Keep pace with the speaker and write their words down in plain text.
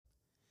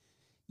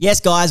Yes,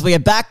 guys, we are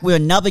back with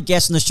another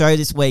guest on the show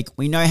this week.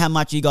 We know how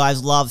much you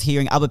guys love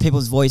hearing other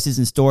people's voices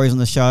and stories on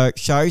the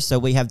show, so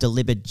we have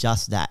delivered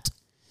just that.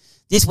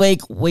 This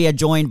week, we are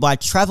joined by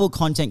travel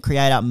content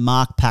creator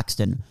Mark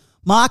Paxton.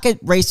 Mark had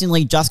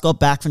recently just got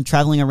back from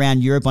traveling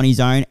around Europe on his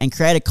own and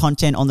created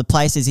content on the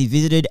places he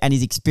visited and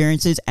his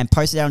experiences and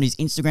posted it on his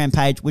Instagram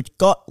page, which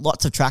got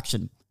lots of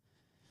traction.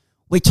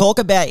 We talk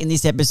about in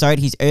this episode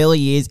his early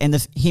years and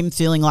him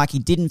feeling like he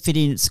didn't fit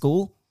in at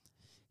school,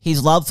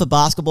 his love for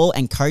basketball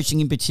and coaching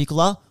in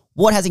particular,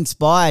 what has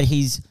inspired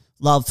his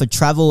love for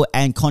travel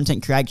and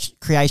content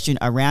creation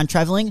around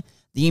traveling,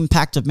 the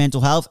impact of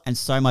mental health, and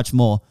so much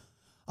more.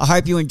 I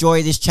hope you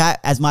enjoy this chat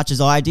as much as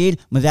I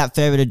did. Without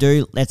further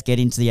ado, let's get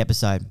into the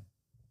episode.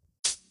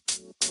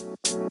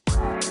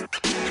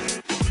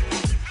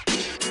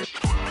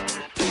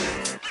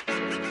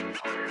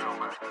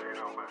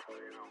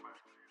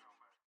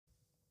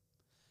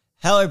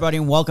 Hello, everybody,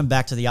 and welcome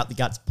back to the Up the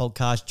Guts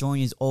podcast.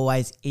 Joining as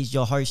always is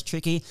your host,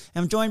 Tricky.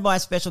 And I'm joined by a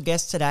special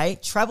guest today,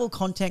 travel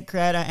content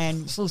creator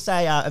and we'll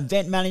say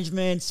event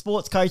management,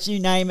 sports coach, you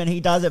name it, he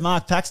does it.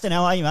 Mark Paxton,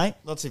 how are you, mate?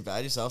 Not too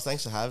bad yourself.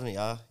 Thanks for having me.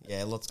 Yeah,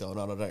 lots going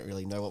on. I don't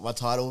really know what my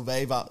title will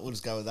be, but we'll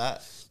just go with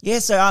that. Yeah,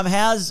 so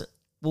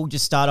we'll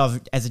just start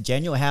off as a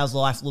general. How's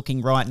life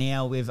looking right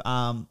now with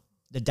the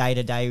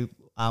day-to-day?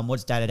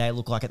 What's day-to-day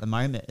look like at the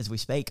moment as we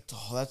speak?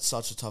 Oh, that's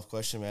such a tough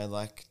question, man.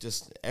 Like,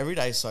 just every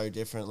day's so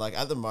different. Like,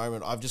 at the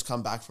moment, I've just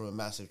come back from a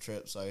massive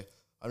trip, so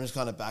I'm just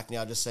kind of back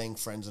now, just seeing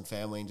friends and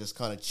family and just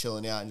kind of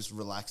chilling out and just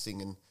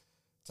relaxing and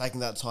taking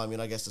that time in,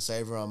 I guess, to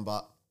savour them.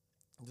 But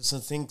there's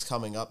some things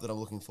coming up that I'm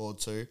looking forward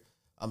to.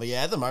 But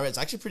yeah, at the moment, it's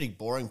actually pretty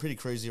boring, pretty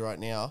cruisy right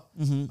now.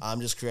 Mm-hmm. I'm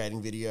just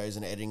creating videos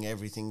and editing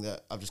everything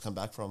that I've just come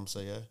back from,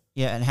 so yeah.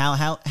 Yeah, and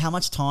how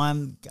much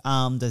time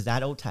does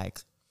that all take?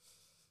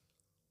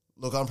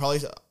 Look, I'm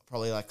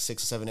probably like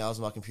 6 or 7 hours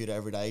on my computer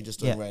every day just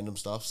doing random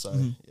stuff. So,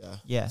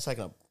 yeah. It's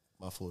taking up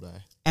my full day.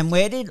 And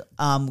where did,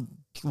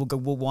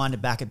 we'll wind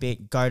it back a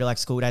bit, go to like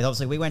school days.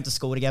 Obviously, we went to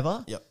school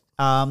together. Yep.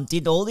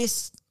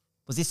 Was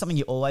this something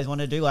you always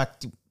wanted to do? Like,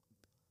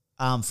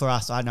 for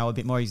us, I know a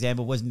bit more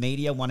example. Was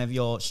media one of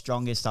your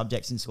strongest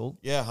subjects in school?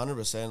 Yeah,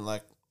 100%.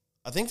 Like,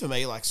 I think for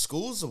me, like,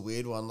 school's a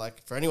weird one.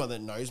 Like, for anyone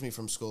that knows me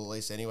from school, at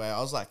least anyway, I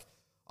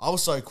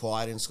was so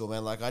quiet in school,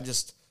 man. Like,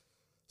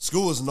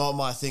 school was not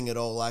my thing at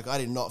all. Like, I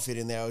did not fit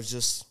in there. It was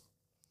just,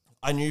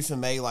 I knew for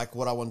me, like,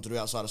 what I wanted to do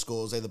outside of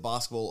school was either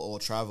basketball or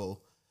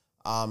travel.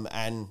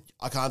 And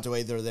I can't do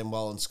either of them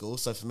well in school.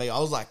 So for me, I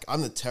was like,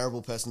 I'm the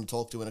terrible person to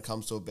talk to when it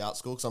comes to about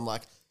school because I'm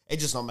like,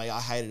 it's just not me.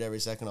 I hated every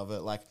second of it.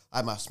 Like, I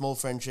had my small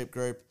friendship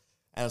group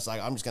and it's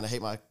like, I'm just going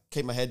to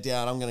keep my head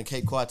down. I'm going to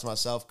keep quiet to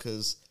myself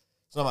because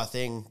it's not my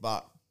thing.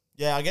 But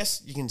yeah, I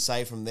guess you can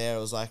say from there,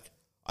 it was like,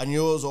 I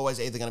knew it was always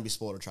either going to be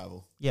sport or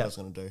travel. Yeah. I was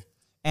going to do.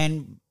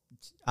 And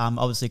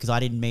obviously, because I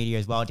did media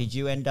as well, did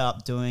you end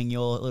up doing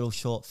your little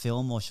short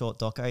film or short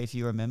doco, if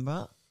you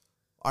remember?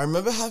 I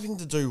remember having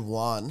to do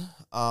one,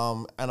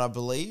 and I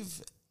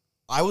believe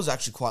I was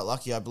actually quite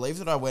lucky. I believe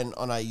that I went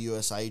on a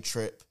USA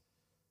trip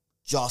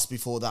just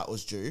before that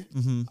was due.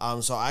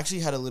 Mm-hmm. So I actually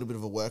had a little bit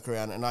of a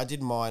workaround, and I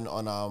did mine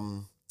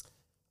on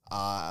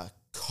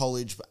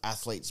college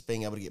athletes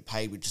being able to get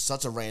paid, which is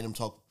such a random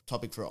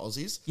topic for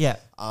Aussies. Yeah.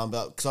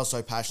 But because I was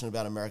so passionate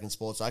about American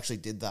sports, I actually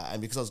did that,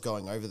 and because I was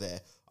going over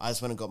there, I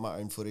just went and got my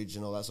own footage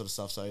and all that sort of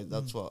stuff. So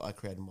that's what I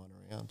created mine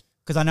around.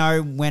 Because I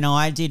know when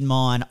I did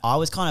mine, I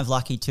was kind of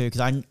lucky too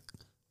because I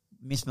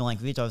Miss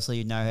Milankovic, obviously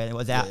you know her. It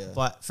was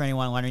but for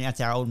anyone wondering,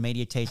 that's our old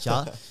media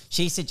teacher.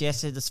 She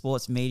suggested the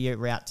sports media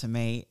route to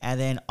me, and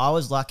then I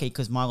was lucky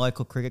because my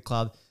local cricket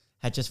club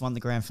had just won the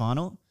grand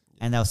final,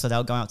 and they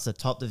were going up to the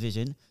top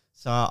division.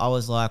 So I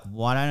was like,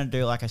 why don't I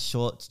do like a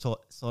short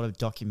sort of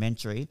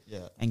documentary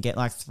and get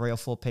like 3 or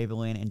 4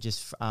 people in and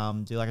just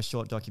do like a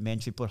short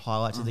documentary, put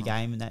highlights of the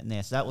game and that in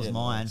there. So that was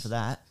mine for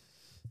that.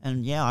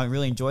 And yeah, I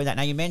really enjoyed that.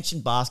 Now you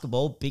mentioned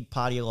basketball, big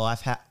part of your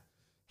life.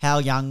 How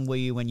young were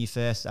you when you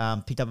first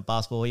picked up a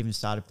basketball or even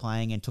started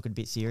playing and took it a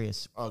bit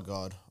serious? Oh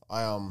God.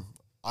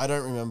 I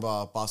don't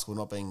remember basketball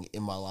not being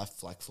in my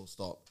life like full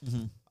stop.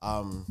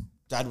 Mm-hmm.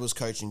 Dad was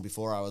coaching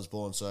before I was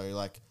born. So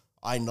like,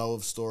 I know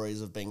of stories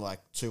of being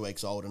like 2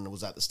 weeks old and it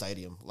was at the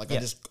stadium. Like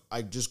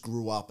I just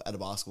grew up at a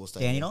basketball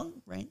stadium.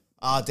 Dandenong, right?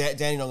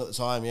 Dandenong at the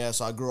time, yeah.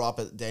 So I grew up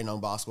at Dandenong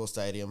Basketball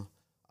Stadium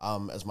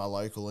as my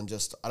local, and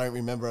just I don't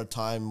remember a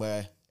time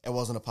where it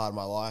wasn't a part of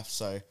my life.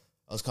 So it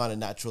was kind of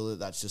natural that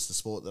that's just the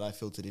sport that I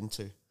filtered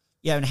into.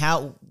 Yeah,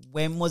 and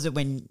when was it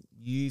when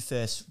you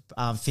first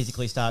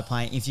physically started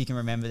playing, if you can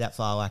remember that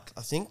far? Like,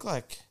 I think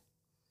like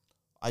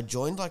I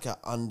joined like a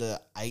under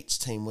 8s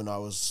team when I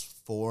was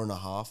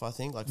 4.5, I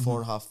think, like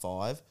 4.5,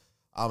 5.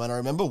 And I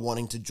remember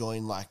wanting to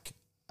join like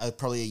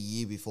probably a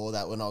year before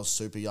that when I was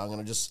super young,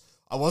 and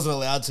I wasn't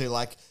allowed to,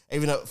 like,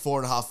 even at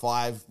 4.5,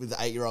 5 with the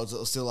 8-year-olds, it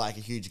was still like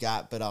a huge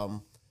gap. But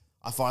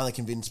I finally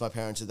convinced my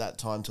parents at that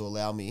time to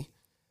allow me.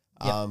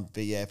 But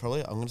yeah,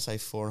 probably I'm going to say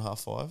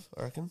 4.5, 5,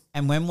 I reckon.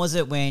 And when was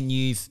it when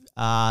you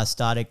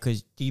started,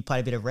 because you played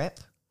a bit of rep?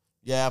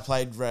 Yeah, I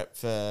played rep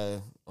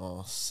for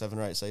 7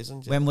 or 8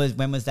 seasons. Yeah.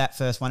 When was that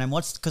first one? And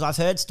because I've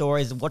heard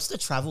stories, what's the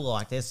travel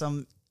like? There's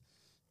some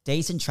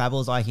decent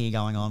travels I hear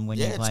going on when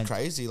you Yeah, played. it's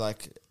crazy.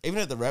 Like, even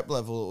at the rep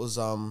level, it was,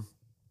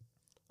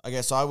 I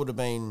guess I would have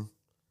been,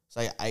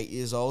 say, 8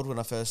 years old when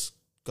I first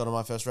got on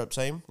my first rep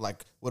team.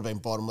 Like, would have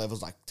been bottom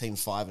levels, like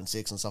teams 5 and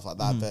 6 and stuff like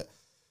that. But,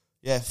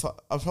 yeah,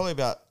 I was probably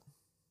about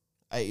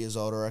 8 years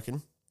old, I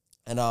reckon.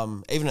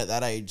 And even at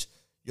that age,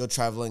 you're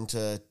traveling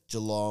to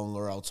Geelong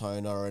or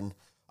Altona, and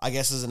I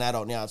guess as an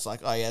adult now, it's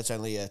like, oh, yeah, it's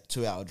only a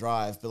 2-hour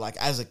drive. But, like,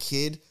 as a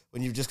kid,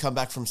 when you've just come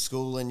back from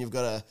school and you've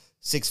got a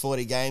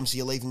 6:40 game, so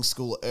you're leaving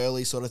school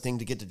early sort of thing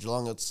to get to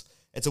Geelong, it's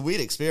a weird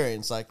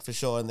experience, like, for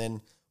sure. And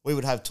then we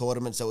would have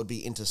tournaments that would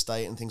be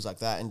interstate and things like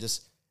that, and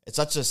just, it's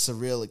such a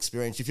surreal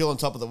experience. You feel on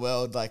top of the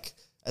world, like,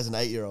 as an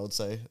 8-year-old,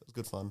 so it was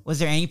good fun. Was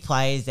there any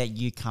players that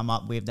you come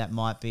up with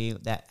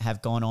that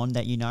have gone on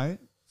that you know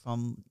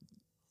from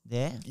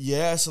there?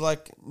 Yeah, so,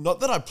 like, not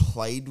that I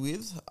played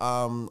with.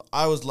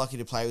 I was lucky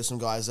to play with some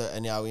guys that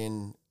are now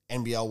in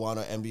NBL 1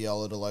 or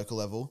NBL at a local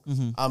level.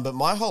 But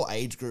my whole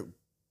age group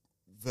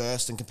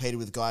versed and competed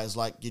with guys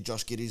like your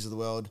Josh Giddies of the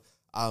world,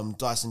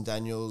 Dyson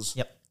Daniels,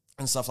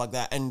 and stuff like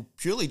that. And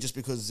purely just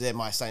because they're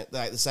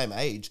the same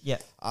age.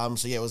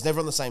 So yeah, it was never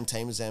on the same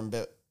team as them,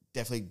 but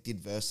definitely did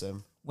verse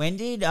them. When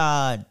did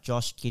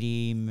Josh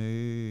Giddy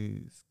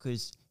move?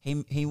 Because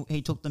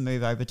he took the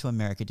move over to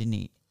America, didn't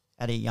he?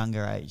 At a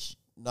younger age.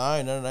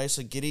 No.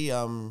 So Giddy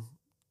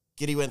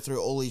went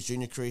through all his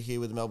junior career here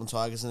with the Melbourne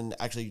Tigers and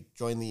actually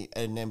joined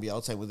an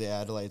NBL team with the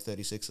Adelaide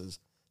 36ers.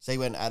 So he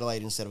went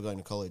Adelaide instead of going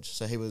to college.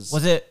 So he was...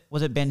 Was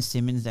it Ben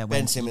Simmons that went?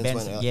 Ben Simmons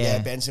went. Yeah,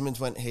 Ben Simmons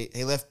went.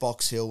 He left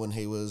Box Hill when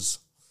he was...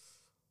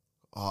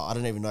 I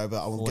don't even know,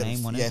 but I won't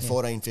 14, get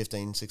 14,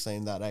 15,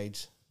 16, that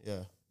age.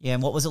 Yeah. Yeah,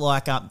 and what was it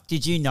like?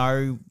 Did you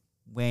know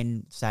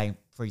when, say,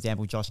 for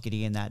example, Josh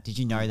Giddy and that, did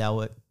you know they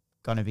were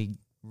going to be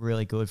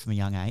really good from a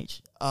young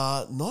age?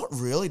 Not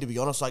really, to be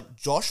honest. Like,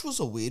 Josh was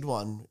a weird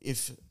one.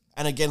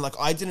 And again, like,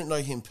 I didn't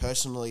know him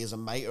personally as a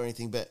mate or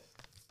anything, but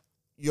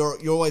you're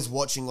always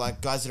watching,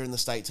 like, guys that are in the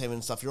state team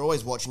and stuff, you're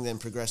always watching them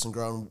progress and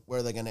grow and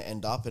where they're going to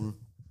end up. And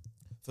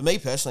for me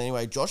personally,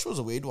 anyway, Josh was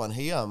a weird one.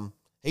 He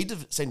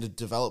seemed to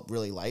develop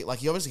really late. Like,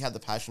 he obviously had the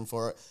passion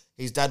for it.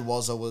 His dad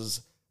was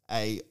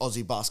a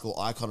Aussie basketball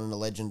icon and a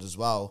legend as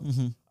well.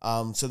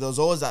 So there was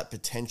always that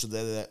potential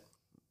there that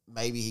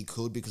maybe he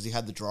could because he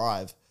had the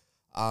drive.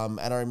 And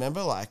I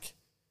remember, like,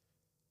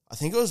 I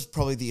think it was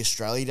probably the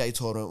Australia Day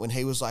tournament when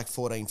he was like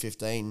 14,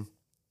 15.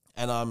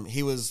 And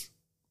he was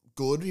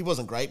good. He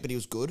wasn't great, but he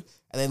was good.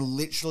 And then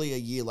literally a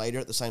year later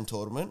at the same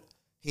tournament,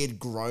 he had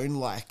grown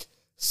like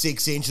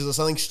 6 inches or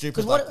something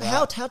stupid like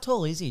that. How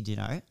tall is he, do you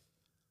know?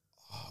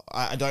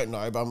 I don't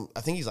know, but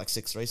I think he's like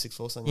 6'3",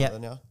 6'4", something like that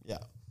now. Yeah.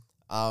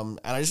 And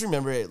I just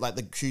remember it, like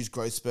the huge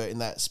growth spurt in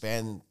that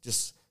span,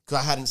 just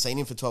because I hadn't seen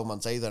him for 12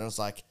 months either. And I was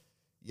like,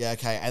 yeah,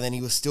 okay. And then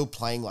he was still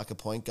playing like a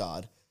point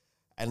guard.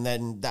 And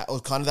then that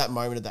was kind of that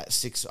moment of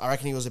that I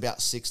reckon he was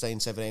about 16,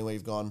 17 where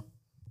you've gone,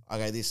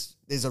 okay,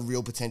 there's a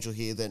real potential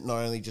here that not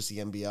only just the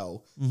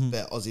NBL,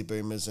 but Aussie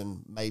Boomers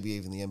and maybe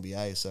even the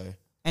NBA. So.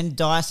 And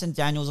Dyson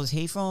Daniels, was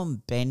he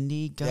from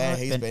Bendigo? Yeah,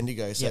 he's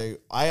Bendigo. So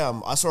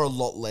I saw a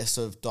lot less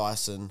of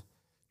Dyson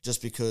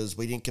just because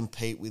we didn't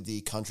compete with the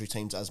country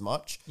teams as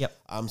much.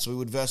 So we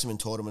would verse him in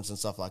tournaments and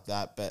stuff like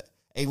that. But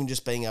even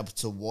just being able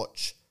to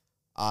watch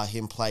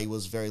him play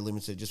was very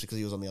limited just because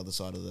he was on the other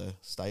side of the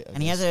state.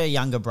 And he has a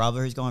younger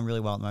brother who's going really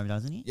well at the moment,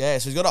 doesn't he? Yeah,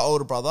 so he's got an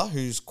older brother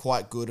who's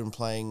quite good and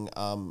playing at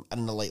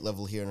an elite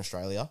level here in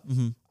Australia.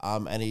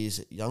 And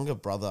his younger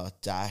brother,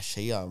 Dash,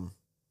 he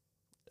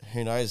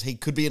who knows? He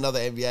could be another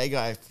NBA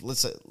guy.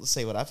 Let's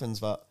see what happens.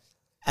 But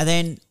and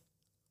then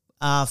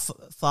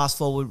fast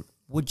forward,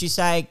 would you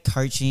say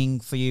coaching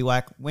for you,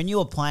 like when you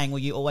were playing, were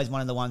you always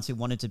one of the ones who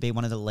wanted to be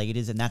one of the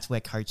leaders, and that's where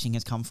coaching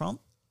has come from?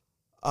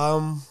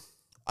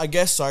 I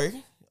guess so.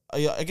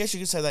 I guess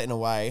you could say that in a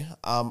way.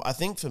 I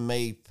think for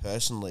me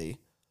personally,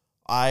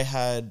 I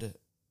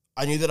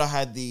knew that I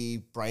had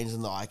the brains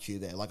and the IQ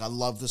there. Like, I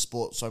loved the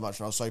sport so much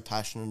and I was so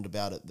passionate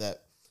about it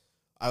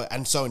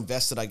and so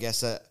invested, I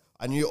guess, that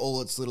I knew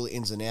all its little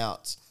ins and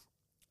outs,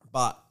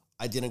 but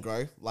I didn't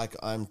grow. Like,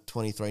 I'm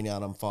 23 now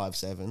and I'm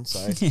 5'7",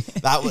 so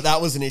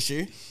that was an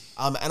issue.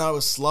 And I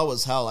was slow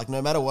as hell. Like,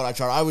 no matter what I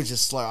tried, I was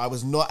just slow. I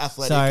was not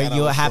athletic. So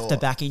you have to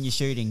back in your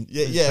shooting.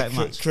 Yeah,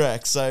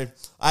 correct. So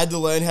I had to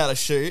learn how to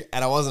shoot,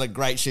 and I wasn't a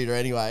great shooter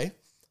anyway.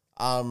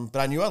 But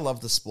I knew I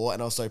loved the sport,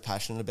 and I was so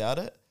passionate about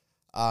it.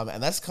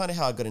 And that's kind of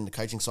how I got into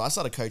coaching. So I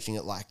started coaching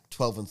at like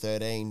 12 and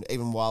 13,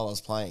 even while I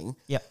was playing.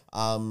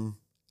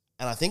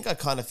 And I think I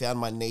kind of found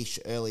my niche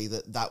early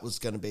that was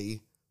going to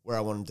be where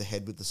I wanted to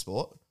head with the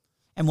sport.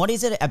 And what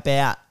is it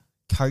about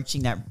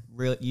coaching that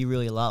you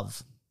really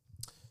love?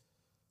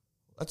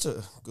 That's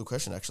a good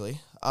question, actually.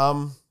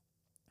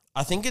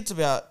 I think it's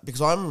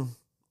because I'm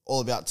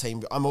all about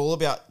team. I'm all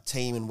about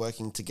team and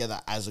working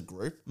together as a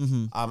group.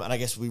 And I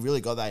guess we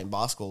really got that in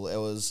basketball. It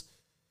was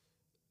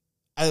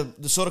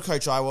the sort of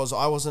coach I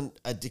wasn't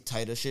a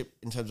dictatorship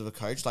in terms of a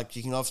coach. Like,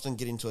 you can often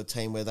get into a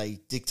team where they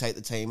dictate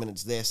the team and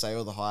it's their say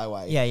or the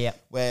highway. Yeah.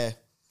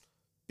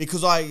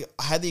 Because I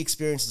had the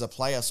experience as a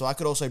player, so I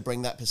could also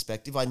bring that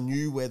perspective. I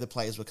knew where the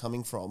players were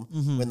coming from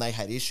when they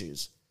had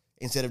issues.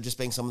 instead of just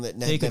being someone that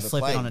So you could never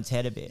flip played. it on its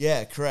head a bit.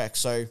 Yeah, correct.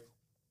 So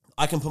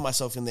I can put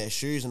myself in their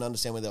shoes and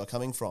understand where they were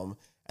coming from,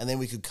 and then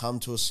we could come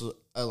to a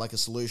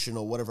solution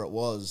or whatever it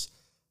was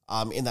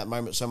in that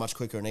moment so much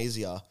quicker and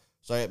easier.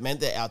 So it meant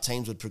that our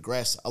teams would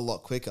progress a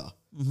lot quicker.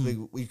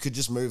 We could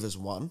just move as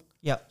one.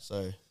 Yep.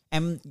 So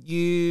And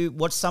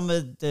what's some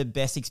of the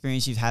best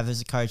experience you've had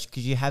as a coach?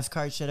 Because you have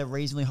coached at a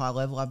reasonably high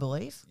level, I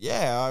believe.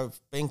 yeah, I've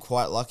been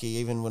quite lucky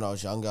even when I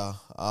was younger.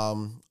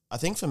 I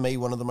think for me,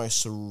 one of the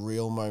most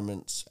surreal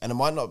moments, and it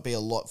might not be a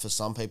lot for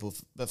some people,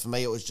 but for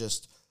me, it was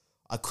just,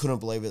 I couldn't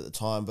believe it at the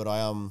time, but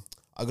I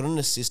got an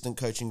assistant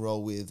coaching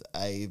role with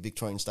a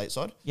Victorian state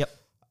side. Yep.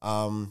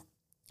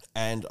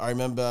 And I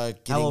remember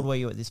getting... How old were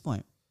you at this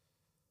point?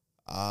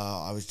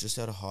 I was just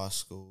out of high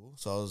school,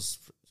 so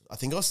I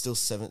think I was still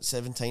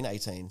 17,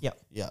 18. Yep.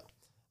 Yeah.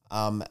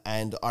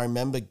 And I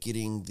remember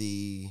getting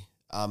the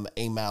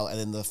email and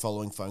then the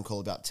following phone call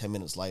about 10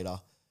 minutes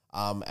later,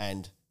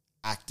 and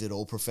acted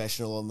all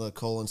professional on the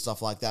call and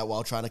stuff like that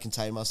while trying to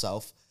contain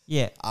myself.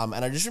 Yeah. And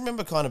I just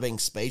remember kind of being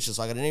speechless.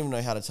 Like, I didn't even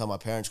know how to tell my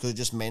parents because it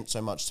just meant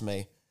so much to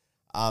me.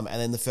 And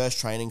then the first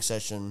training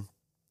session,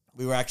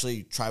 we were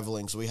actually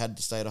traveling, so we had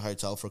to stay at a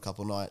hotel for a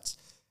couple of nights.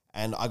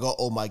 And I got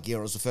all my gear.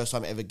 It was the first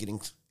time ever getting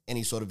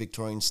any sort of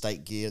Victorian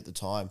state gear at the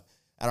time.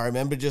 And I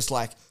remember just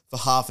like for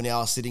half an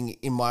hour sitting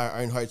in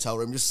my own hotel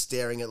room, just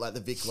staring at like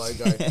the Vic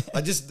logo. I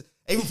just,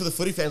 even for the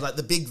footy fans, like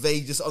the big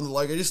V just on the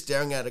logo, just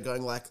staring at it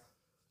going like,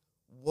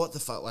 what the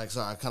fuck? Like,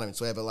 sorry, I can't even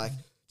swear, but like,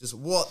 just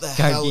what the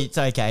hell? It's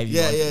okay. If you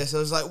Yeah, want. yeah. So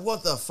it was like,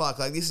 what the fuck?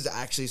 Like, this is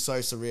actually so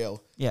surreal.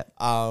 Yeah.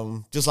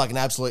 Just like an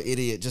absolute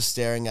idiot, just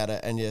staring at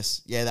it. And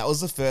just, yeah, that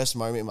was the first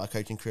moment in my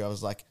coaching career. I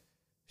was like,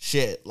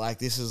 shit, like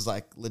this is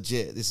like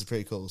legit. This is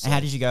pretty cool. So, And how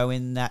did you go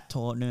in that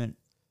tournament?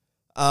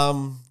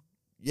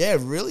 yeah,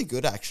 really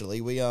good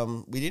actually. We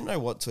didn't know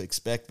what to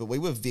expect, but we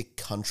were Vic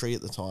Country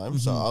at the time.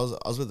 So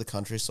I was with the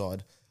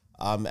countryside.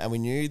 And we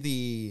knew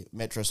the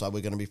metro side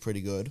were going to be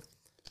pretty good.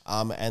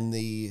 And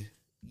the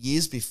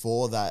years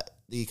before that,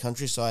 the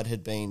countryside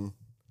had been,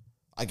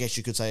 I guess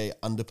you could say,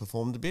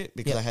 underperformed a bit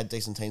because they had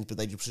decent teams, but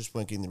they just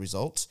weren't getting the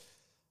results.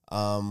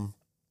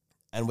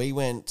 And we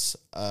went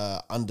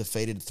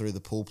undefeated through the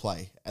pool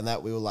play, and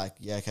that we were like,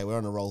 yeah, okay, we're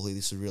on a roll here.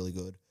 This is really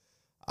good.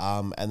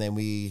 And then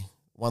we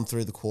won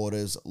through the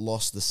quarters,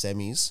 lost the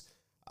semis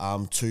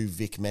to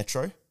Vic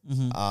Metro,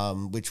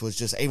 which was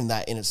just, even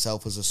that in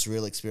itself was a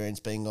surreal experience,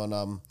 being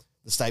on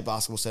the State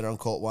Basketball Centre on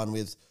court one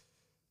with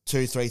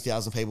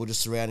 3,000 people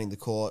just surrounding the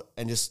court,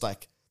 and just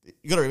like,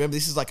 you got to remember,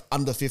 this is like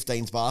under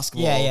 15s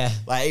basketball. Yeah, yeah.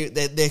 Like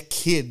they're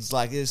kids.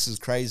 Like, this is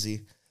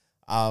crazy.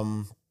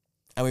 And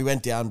we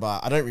went down by,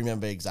 I don't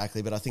remember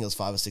exactly, but I think it was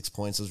 5 or 6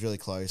 points. It was really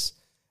close.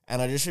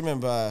 And I just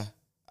remember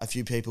a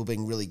few people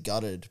being really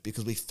gutted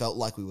because we felt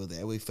like we were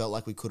there. We felt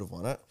like we could have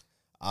won it,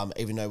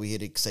 even though we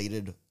had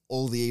exceeded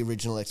all the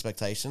original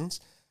expectations.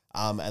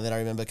 And then I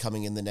remember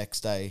coming in the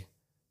next day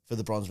for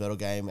the bronze medal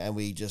game, and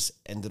we just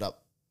ended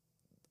up,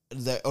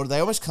 they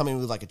almost come in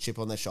with like a chip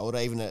on their shoulder,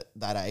 even at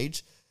that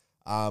age.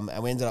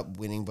 And we ended up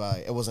winning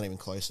by, it wasn't even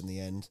close in the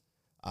end.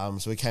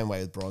 So we came away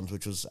with bronze,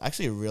 which was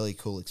actually a really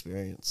cool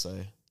experience. So.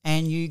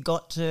 And you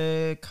got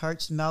to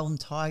coach Melbourne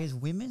Tigers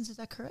women's, is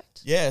that correct?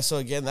 Yeah, so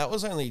again, that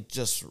was only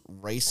just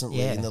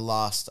recently in the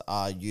last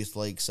youth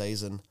league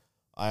season.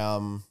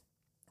 I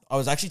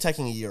was actually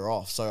taking a year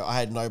off, so I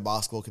had no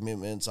basketball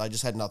commitments. I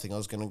just had nothing. I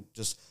was going to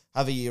just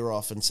have a year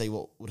off and see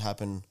what would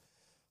happen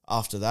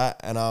after that.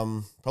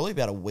 And probably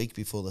about a week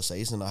before the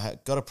season, I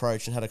got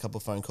approached and had a couple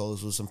of phone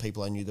calls with some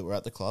people I knew that were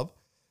at the club.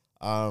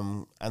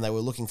 And they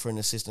were looking for an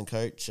assistant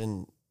coach,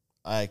 and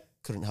I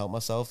couldn't help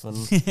myself, and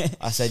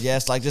I said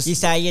yes. Like, just you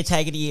say you're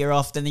taking a year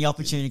off, then the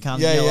opportunity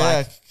comes. Yeah, and you're yeah.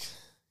 like,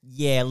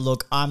 yeah,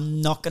 look,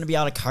 I'm not going to be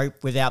able to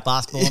cope without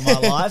basketball in my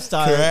life,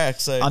 so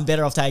correct. So I'm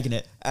better off taking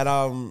it.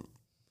 And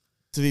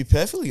to be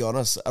perfectly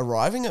honest,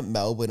 arriving at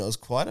Melbourne, it was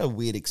quite a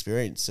weird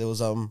experience. It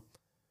was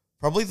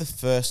probably the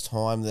first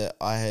time that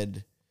I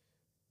had,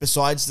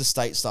 besides the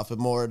state stuff, but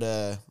more at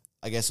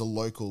a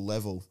local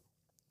level.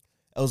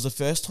 It was the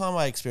first time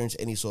I experienced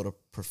any sort of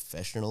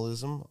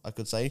professionalism, I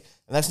could say.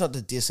 And that's not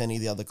to diss any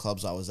of the other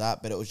clubs I was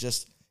at, but it was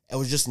just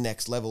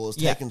next level. It was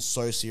taken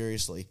so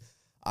seriously.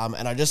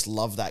 And I just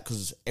love that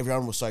because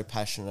everyone was so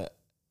passionate,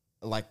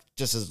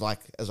 just as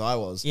I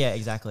was. Yeah,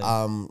 exactly.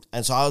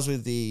 And so I was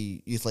with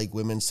the Youth League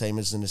women's team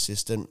as an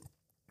assistant.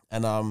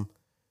 And I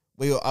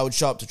would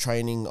show up to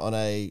training on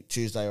a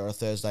Tuesday or a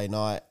Thursday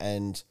night,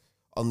 and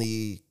on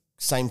the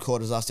same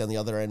court as us down the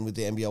other end with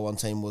the NBL1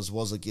 team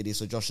was a Giddy,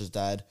 so Josh's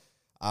dad.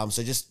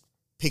 So just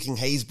picking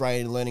his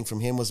brain and learning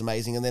from him was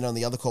amazing. And then on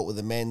the other court with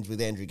the men's,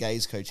 with Andrew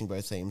Gaze coaching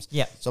both teams.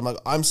 Yeah. So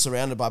I'm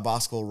surrounded by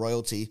basketball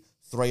royalty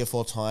 3 or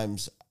 4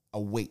 times a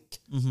week.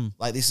 Mm-hmm.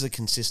 Like, this is a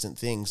consistent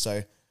thing.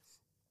 So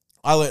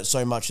I learnt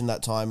so much in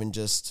that time, and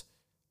just,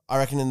 I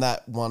reckon in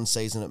that one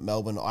season at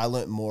Melbourne, I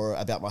learnt more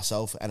about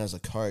myself and as a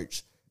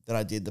coach than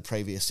I did the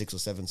previous 6 or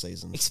 7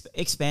 seasons.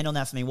 Expand on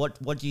that for me.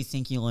 What do you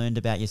think you learned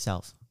about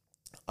yourself?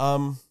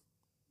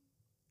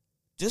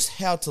 Just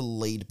how to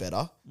lead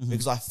better,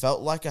 because I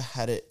felt like I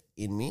had it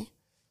in me,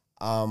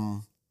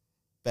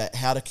 but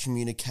how to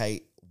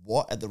communicate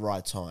what at the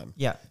right time.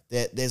 Yeah.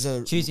 There's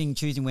a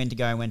choosing when to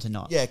go and when to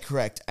not. Yeah,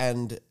 correct.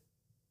 And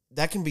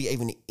that can be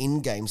even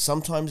in game.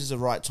 Sometimes it's the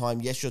right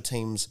time. Yes, your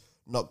team's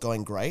not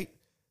going great,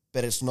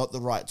 but it's not the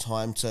right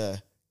time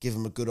to give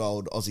them a good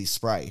old Aussie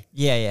spray.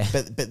 Yeah.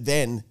 But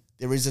then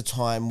there is a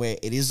time where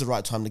it is the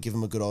right time to give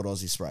them a good old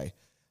Aussie spray.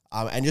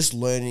 And just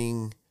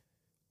learning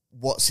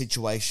what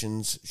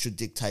situations should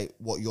dictate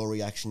what your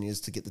reaction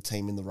is to get the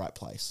team in the right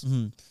place. Mm-hmm.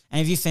 And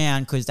have you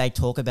found, because they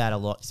talk about a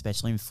lot,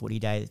 especially in footy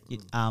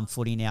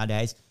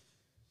nowadays,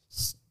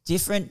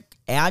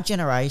 our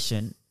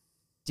generation,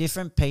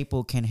 different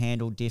people can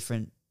handle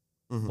different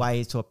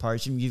ways to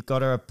approach them. You've got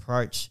to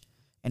approach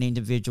an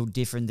individual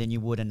different than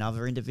you would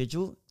another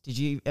individual. Did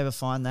you ever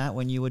find that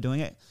when you were doing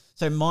it?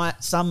 So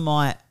some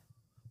might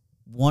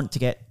want to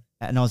get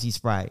an Aussie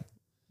spray.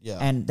 Yeah.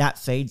 And that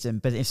feeds them.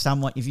 But if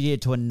you did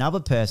it to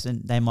another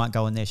person, they might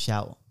go in their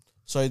shell.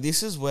 So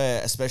this is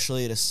where,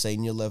 especially at a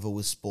senior level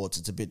with sports,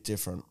 it's a bit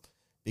different.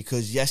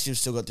 Because yes, you've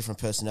still got different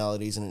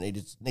personalities and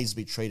it needs to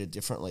be treated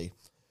differently.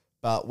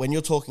 But when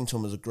you're talking to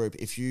them as a group,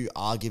 if you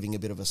are giving a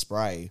bit of a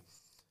spray,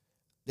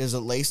 there's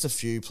at least a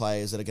few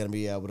players that are going to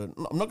be able to,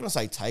 I'm not going to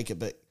say take it,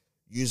 but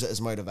use it as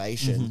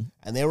motivation. Mm-hmm.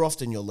 And they're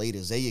often your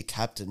leaders. They're your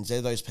captains.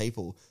 They're those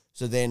people.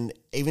 So then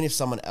even if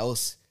someone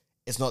else,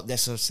 it's not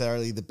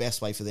necessarily the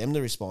best way for them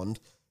to respond,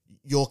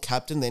 your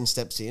captain then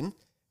steps in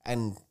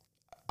and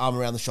arm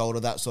around the shoulder,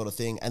 that sort of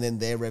thing, and then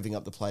they're revving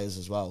up the players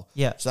as well.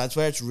 Yeah. So that's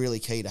where it's really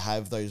key to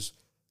have those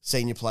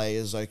senior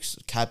players, those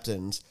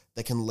captains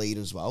that can lead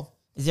as well.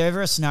 Is there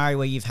ever a scenario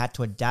where you've had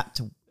to adapt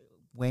to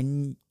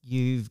when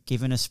you've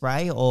given a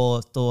spray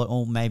or thought,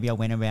 oh, maybe I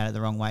went about it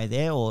the wrong way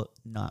there, or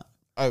no?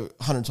 Oh,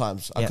 100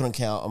 times. Yep. I couldn't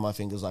count on my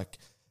fingers,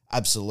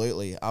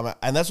 absolutely.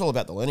 And that's all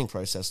about the learning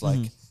process.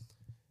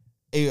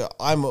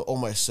 I'm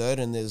almost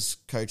certain there's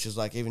coaches,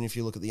 even if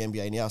you look at the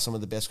NBA now, some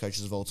of the best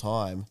coaches of all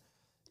time,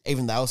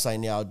 even they'll say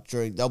now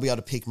they'll be able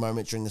to pick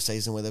moments during the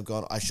season where they've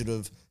gone, I should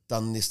have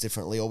done this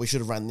differently, or we should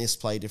have run this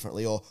play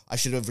differently, or I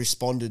should have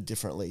responded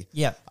differently.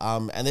 Yeah.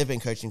 And they've been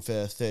coaching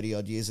for 30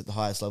 odd years at the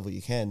highest level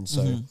you can.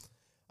 So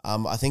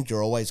I think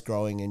you're always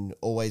growing and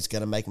always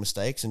going to make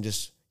mistakes, and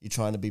just you're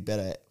trying to be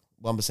better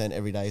 1%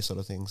 every day sort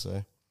of thing.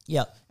 So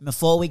yeah. And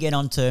before we get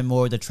on to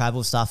more of the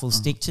travel stuff, we'll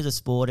stick to the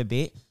sport a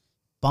bit.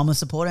 Bomber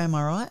supporter, am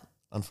I right?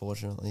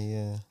 Unfortunately,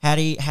 yeah. How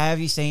have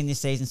you seen this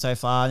season so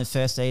far, the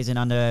first season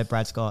under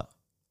Brad Scott?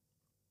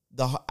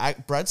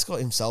 Brad Scott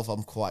himself,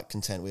 I'm quite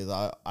content with.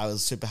 I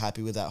was super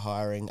happy with that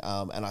hiring,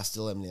 and I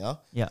still am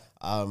now. Yeah.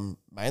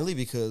 Mainly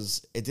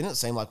because it didn't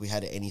seem like we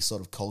had any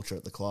sort of culture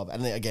at the club.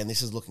 And then, again,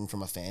 this is looking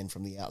from a fan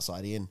from the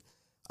outside in.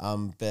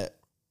 But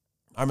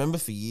I remember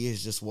for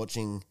years just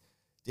watching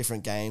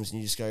different games,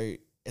 and you just go,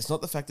 it's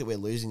not the fact that we're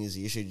losing is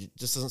the issue. It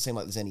just doesn't seem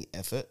like there's any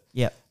effort.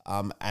 Yeah.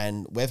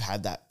 And we've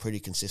had that pretty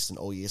consistent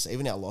all year. So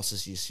even our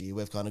losses this year,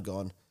 we've kind of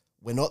gone,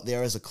 we're not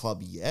there as a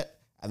club yet.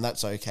 And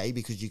that's okay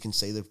because you can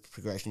see the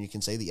progression, you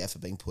can see the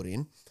effort being put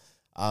in.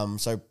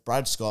 So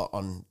Brad Scott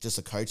on just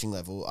a coaching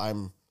level,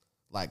 I'm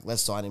like,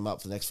 let's sign him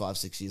up for the next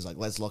 5-6 years.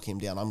 Let's lock him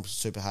down. I'm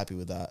super happy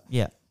with that.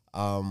 Yeah.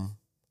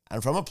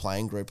 And from a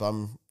playing group,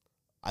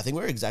 I think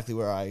we're exactly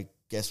where I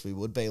guess we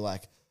would be.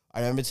 I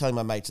remember telling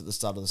my mates at the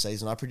start of the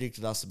season, I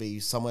predicted us to be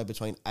somewhere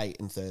between 8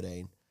 and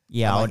 13.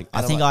 Yeah,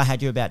 I think I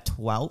had you about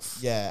 12.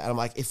 Yeah, and I'm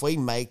like, if we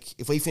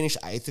finish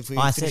 8th, if we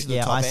finish at the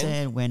top I end.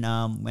 said when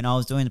I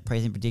was doing the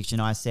present prediction,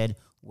 I said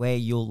where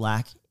you'll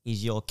lack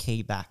is your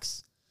key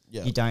backs.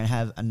 Yeah. You don't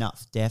have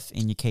enough depth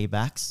in your key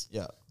backs.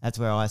 Yeah. That's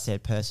where I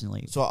said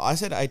personally. So I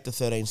said 8 to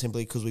 13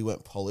 simply because we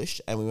weren't polished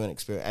and we weren't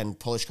experienced, and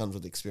polish comes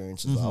with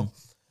experience as well.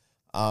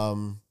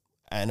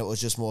 And it was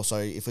just more so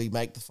if we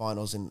make the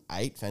finals in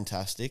 8,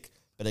 fantastic.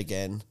 But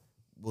again,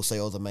 we'll see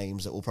all the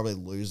memes that we'll probably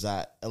lose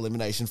that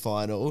elimination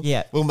final.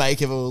 Yeah. We'll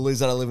make it, but we'll lose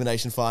that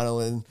elimination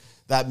final. And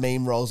that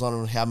meme rolls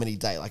on how many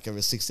days,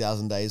 over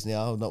 6,000 days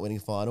now of not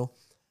winning final.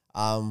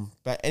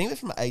 But anywhere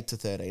from 8 to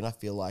 13, I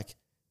feel like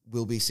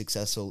we'll be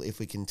successful if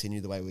we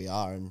continue the way we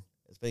are. And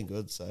it's been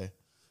good, so.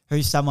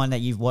 Who's someone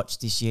that you've watched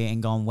this year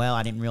and gone, well,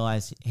 I didn't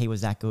realise he was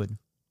that good?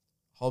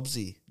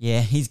 Hobbsy. Yeah,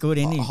 he's good,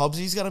 isn't he?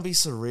 Hobbsy's going to be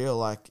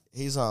surreal.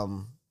 He's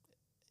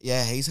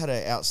had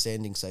an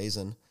outstanding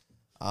season.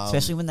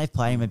 Especially when they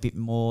play him a bit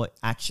more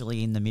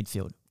actually in the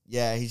midfield.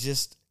 Yeah, he's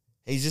just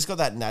got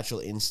that natural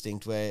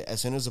instinct where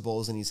as soon as the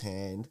ball's in his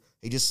hand,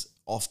 he just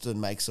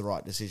often makes the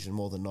right decision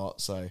more than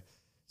not. So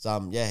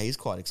he's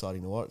quite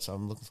exciting to watch. So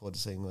I'm looking forward to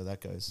seeing where that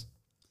goes.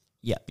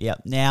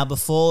 Yep. Now,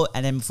 before,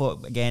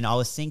 again, I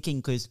was thinking,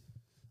 because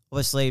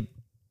obviously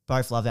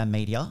both love our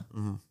media.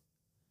 Mm-hmm.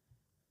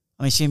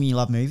 I'm assuming you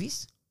love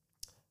movies?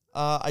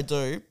 I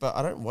do, but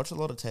I don't watch a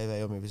lot of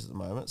TV or movies at the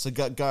moment. So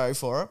go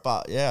for it.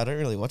 But yeah, I don't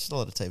really watch a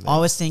lot of TV. I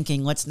was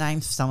thinking, let's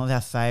name some of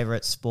our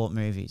favourite sport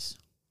movies.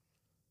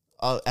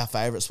 Oh, our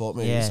favourite sport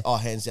movies? Yeah. Oh,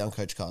 hands down,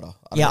 Coach Carter.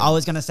 I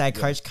was going to say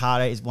Coach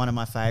Carter is one of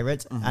my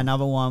favourites. Mm-hmm.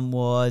 Another one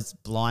was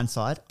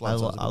Blindside. I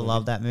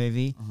love that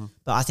movie. Mm-hmm.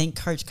 But I think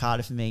Coach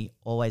Carter for me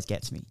always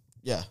gets me.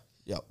 Yeah,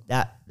 yep.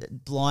 That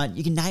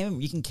you can name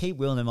them, you can keep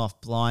wheeling them off.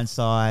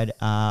 Blindside,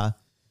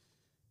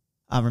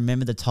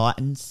 Remember the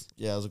Titans?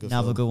 Yeah, it was a good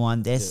Another film. good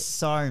one. There's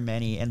so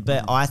many,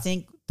 but I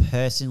think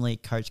personally,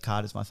 Coach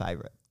Carter's my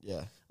favorite.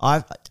 Yeah.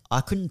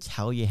 I couldn't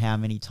tell you how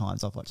many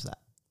times I've watched that.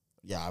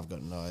 Yeah, I've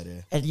got no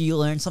idea. And you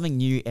learn something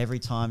new every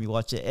time you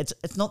watch it.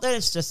 It's not that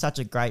it's just such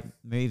a great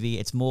movie.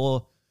 It's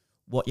more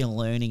what you're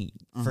learning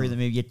through the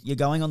movie. You're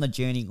going on the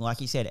journey,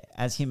 like you said,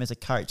 as him as a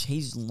coach.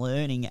 He's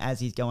learning as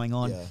he's going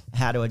on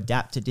how to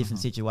adapt to different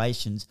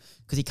situations.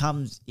 Because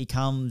he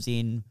comes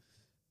in,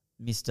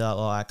 Mr.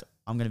 Like,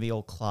 I'm going to be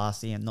all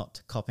classy and not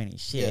to cop any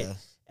shit. Yeah.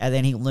 And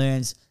then he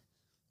learns,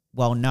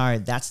 well, no,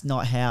 that's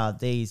not how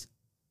these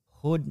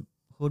hood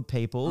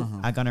people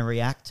are going to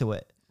react to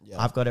it.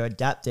 Yeah. I've got to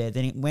adapt there.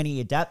 Then when he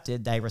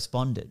adapted, they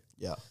responded.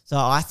 Yeah. So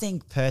I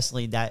think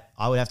personally that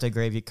I would have to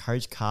agree with you.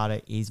 Coach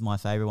Carter is my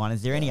favorite one.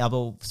 Is there any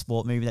other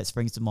sport movie that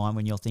springs to mind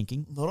when you're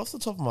thinking? Not off the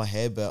top of my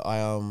head, but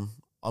I'm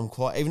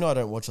quite, even though I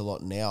don't watch a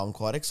lot now, I'm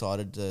quite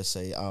excited to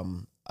see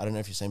I don't know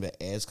if you've seen, but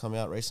Air's come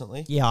out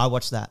recently. Yeah, I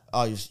watched that.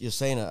 Oh, you've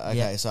seen it? Okay,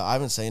 Yeah. so I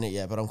haven't seen it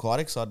yet, but I'm quite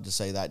excited to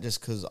see that just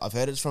because I've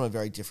heard it's from a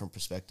very different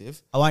perspective.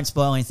 I won't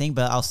spoil anything,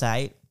 but I'll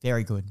say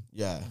very good.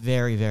 Yeah.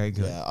 Very, very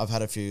good. Yeah, I've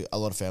had a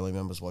lot of family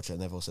members watch it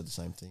and they've all said the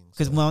same thing.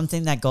 Because one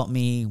thing that got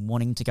me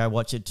wanting to go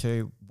watch it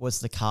too was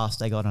the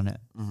cast they got on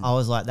it. I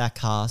was like, that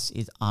cast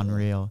is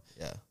unreal.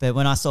 Yeah. But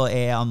when I saw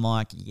Air, I'm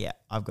like, yeah,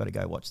 I've got to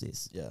go watch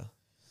this. Yeah.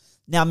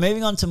 Now,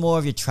 moving on to more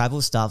of your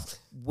travel stuff,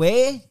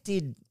 where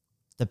did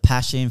the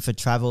passion for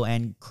travel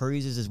and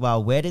cruises as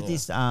well, where did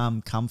this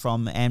come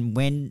from? And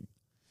when,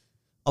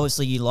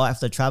 obviously you like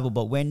to travel,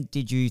 but when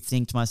did you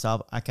think to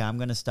myself, okay, I'm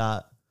going to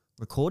start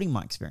recording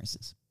my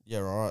experiences? Yeah,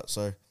 right.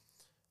 So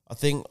I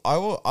think I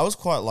was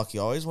quite lucky.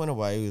 I always went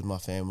away with my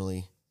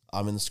family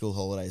in the school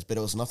holidays, but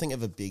it was nothing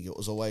ever big. It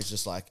was always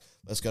just like,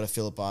 let's go to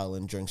Phillip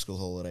Island during school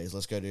holidays.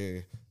 Let's go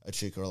to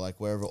Echuca or like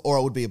wherever, or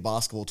it would be a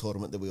basketball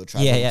tournament that we were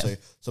traveling to.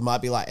 So it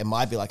might be like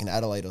an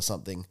Adelaide or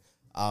something.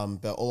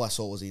 But all I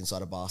saw was the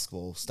inside of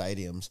basketball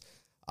stadiums.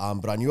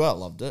 But I knew I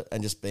loved it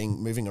and just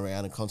moving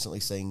around and constantly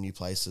seeing new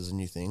places and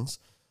new things.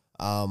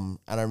 And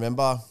I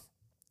remember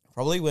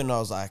probably when I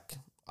was like,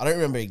 I don't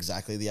remember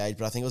exactly the age,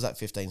 but I think it was at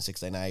 15,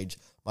 16 age.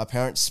 My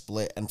parents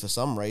split, and for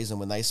some reason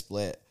when they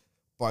split,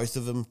 both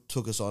of them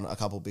took us on a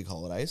couple big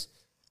holidays.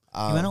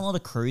 You went on a lot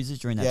of cruises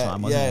during that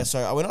time, wasn't you? So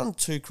I went on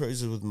 2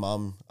 cruises with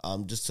mum,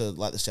 just to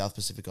like the South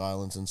Pacific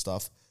Islands and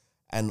stuff.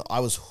 And I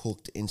was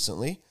hooked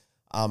instantly.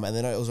 And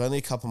then it was only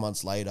a couple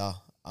months later,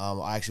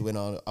 I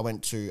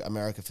went to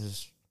America for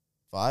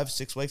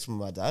 5-6 weeks with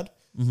my dad.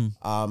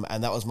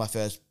 And that was my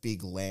first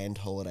big land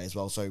holiday as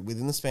well. So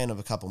within the span of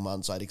a couple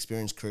months, I'd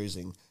experienced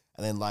cruising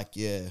and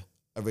then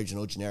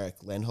original generic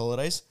land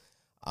holidays.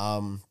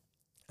 And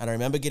I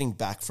remember getting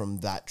back from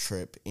that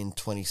trip in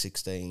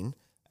 2016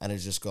 and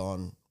it's just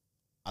gone,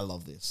 I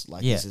love this.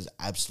 This is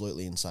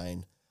absolutely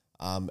insane.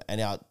 And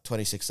now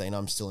 2016,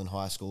 I'm still in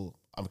high school.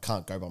 I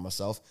can't go by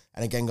myself.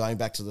 And again, going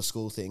back to the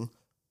school thing,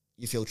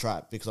 you feel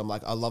trapped because I'm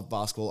like, I love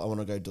basketball. I want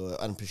to go do it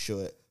and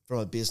pursue it from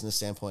a business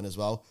standpoint as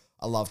well.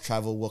 I love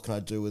travel. What can I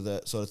do with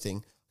it? Sort of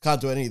thing.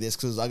 Can't do any of this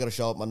because I got to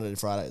show up Monday to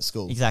Friday at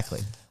school. Exactly.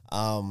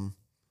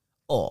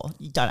 Or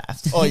you don't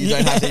have to. Oh, you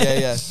don't have to.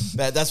 Yeah.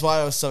 But that's why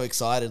I was so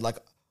excited. Like,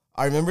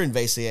 I remember in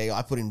VCE,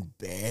 I put in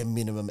bare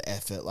minimum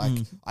effort. Like,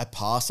 I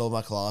passed all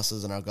my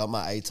classes and I got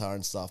my ATAR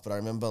and stuff. But I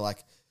remember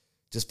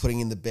just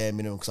putting in the bare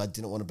minimum because I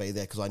didn't want to be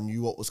there because I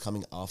knew what was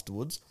coming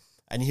afterwards.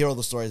 And you hear all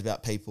the stories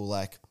about people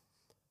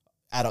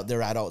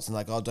they're adults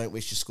and oh, don't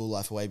wish your school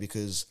life away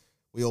because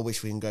we all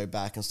wish we can go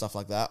back and stuff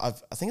like that. I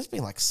think it's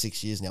been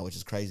 6 years now, which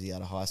is crazy,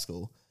 out of high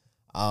school.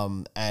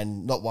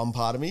 And not one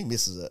part of me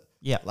misses it.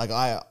 Yeah.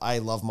 I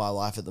love my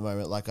life at the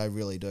moment. I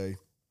really do.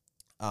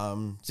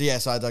 So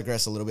I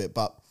digress a little bit,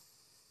 but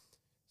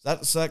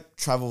that's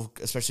travel,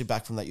 especially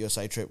back from that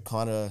USA trip,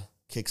 kind of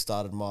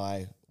kickstarted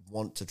my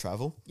want to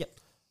travel. Yep.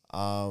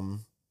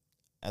 And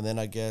then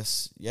I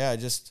guess,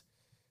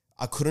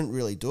 I couldn't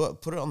really do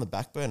it. Put it on the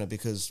back burner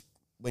because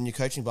when you're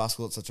coaching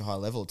basketball at such a high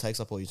level, it takes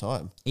up all your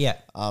time. Yeah.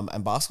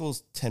 And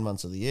basketball's 10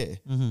 months of the year.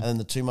 And then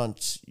the 2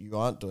 months you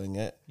aren't doing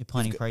it. You're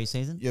playing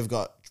pre-season? You've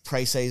got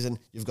pre-season,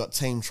 you've got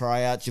team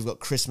tryouts, you've got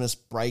Christmas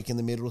break in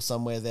the middle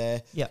somewhere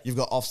there. Yeah. You've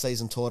got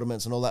off-season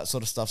tournaments and all that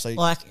sort of stuff. So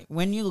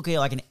when you look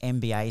at an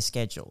NBA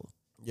schedule,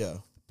 yeah.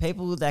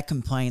 People that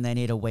complain they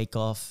need a week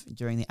off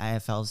during the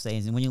AFL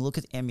season, when you look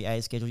at the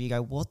NBA schedule, you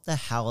go, what the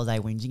hell are they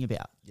whinging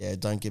about? Yeah,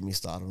 don't get me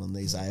started on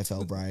these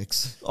AFL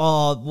breaks.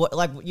 Oh,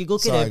 you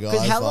look at it, because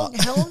guys, how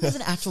long does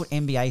an actual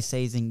NBA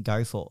season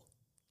go for?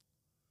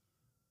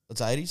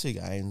 It's 82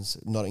 games,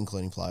 not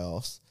including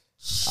playoffs.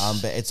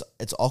 But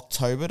it's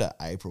October to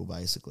April,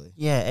 basically.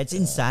 Yeah, it's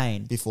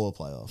insane. Before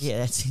playoffs. Yeah,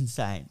 that's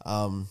insane.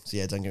 Don't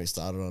get me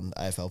started on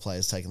AFL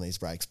players taking these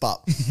breaks.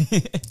 But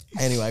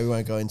anyway, we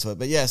won't go into it.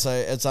 But yeah, so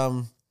it's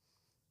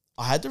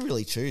I had to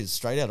really choose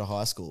straight out of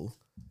high school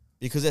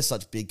because they're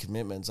such big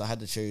commitments. I had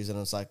to choose, and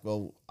it's I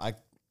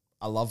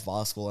love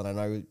basketball, and I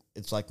know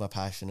it's my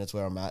passion. It's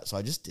where I'm at, so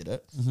I just did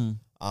it.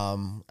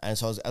 And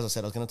so as I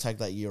said, I was going to take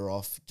that year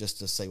off just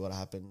to see what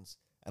happens.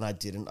 And I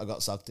didn't. I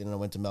got sucked in and I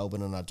went to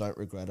Melbourne and I don't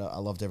regret it. I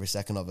loved every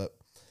second of it.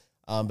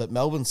 But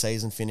Melbourne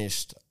season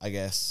finished, I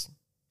guess,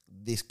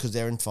 this, because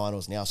they're in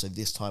finals now, so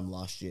this time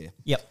last year.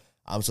 Yep.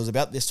 So it was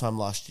about this time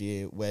last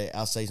year where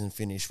our season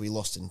finished. We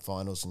lost in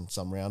finals in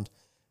some round.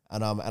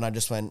 And I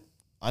just went,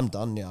 I'm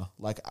done now.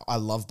 Like, I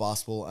love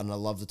basketball and I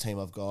love the team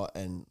I've got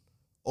and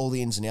all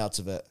the ins and outs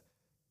of it.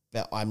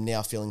 But I'm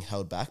now feeling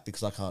held back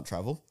because I can't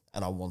travel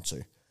and I want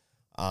to.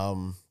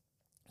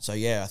 So,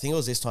 yeah, I think it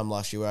was this time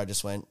last year where I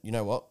just went, you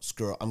know what,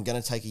 screw it. I'm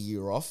going to take a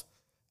year off.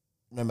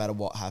 No matter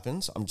what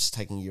happens, I'm just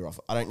taking a year off.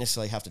 I don't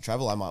necessarily have to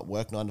travel. I might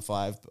work 9 to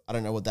 5. I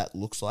don't know what that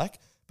looks like,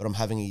 but I'm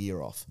having a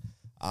year off.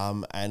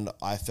 And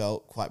I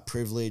felt quite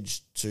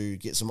privileged to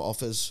get some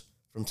offers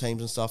from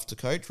teams and stuff to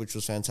coach, which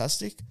was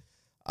fantastic.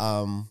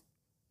 But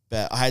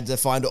I had to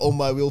find all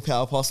my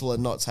willpower possible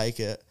and not take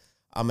it.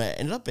 It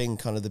ended up being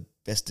kind of the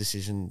best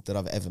decision that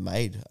I've ever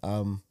made.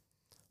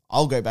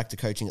 I'll go back to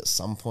coaching at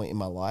some point in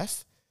my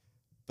life,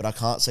 but I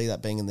can't see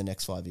that being in the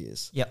next 5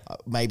 years. Yep.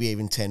 Maybe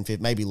even 10,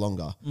 15, maybe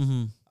longer.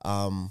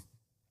 Mm-hmm.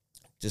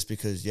 Just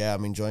because,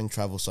 I'm enjoying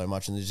travel so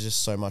much and there's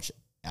just so much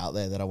out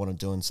there that I want to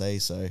do and see.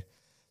 So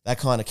that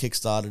kind of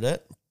kickstarted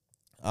it.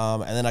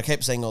 And then I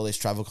kept seeing all this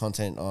travel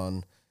content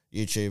on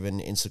YouTube and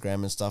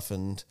Instagram and stuff.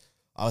 And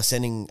I was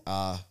sending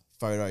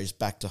photos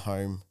back to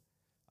home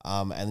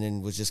and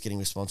then was just getting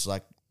responses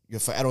like,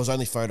 and it was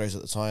only photos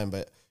at the time,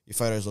 but your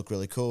photos look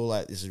really cool.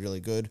 Like, this is really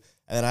good.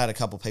 And then I had a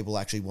couple of people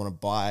actually want to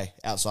buy,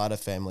 outside of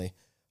family,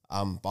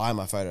 buy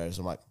my photos.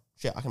 I'm like,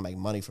 shit, I can make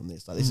money from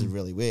this. Like, this is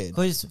really weird.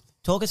 Because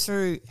talk us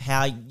through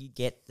how you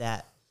get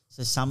that.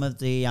 So some of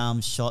the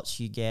shots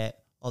you get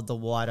of the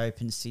wide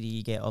open city,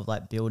 you get of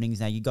like buildings.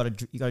 Now you got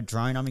a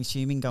drone, I'm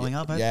assuming, going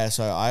up. Yeah.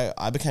 So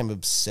I became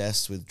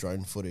obsessed with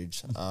drone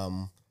footage.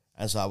 And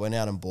so I went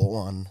out and bought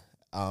one,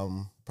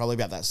 probably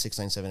about that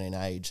 16, 17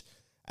 age.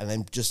 And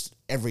then just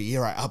every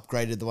year I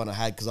upgraded the one I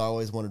had because I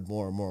always wanted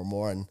more and more and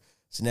more. And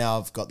so now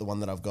I've got the one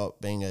that I've got,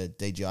 being a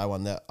DJI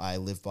one that I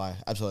live by.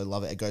 Absolutely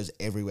love it. It goes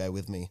everywhere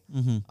with me.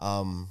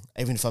 Mm-hmm.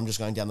 Even if I'm just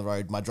going down the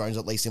road, my drone's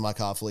at least in my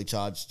car fully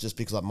charged just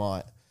because I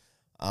might.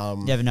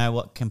 You never know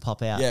what can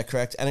pop out. Yeah,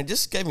 correct. And it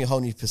just gave me a whole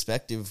new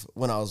perspective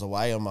when I was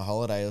away on my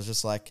holiday. I was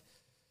just like,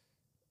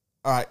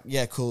 all right,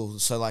 yeah, cool.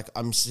 So like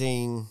I'm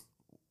seeing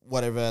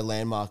whatever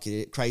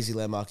crazy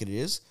landmark it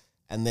is.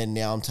 And then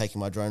now I'm taking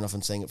my drone off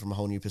and seeing it from a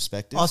whole new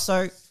perspective.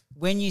 Also,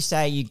 when you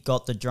say you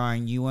got the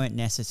drone, you weren't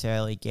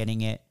necessarily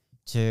getting it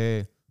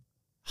to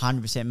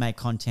 100% make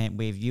content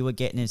with. You were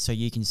getting it so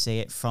you can see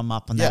it from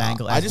up on that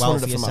angle as well. I just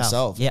wanted it for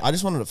myself. Yep. I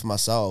just wanted it for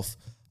myself.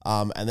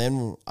 And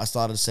then I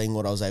started seeing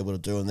what I was able to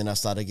do, and then I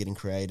started getting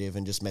creative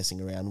and just messing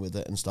around with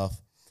it and stuff.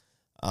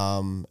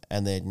 And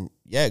then,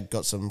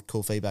 got some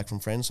cool feedback from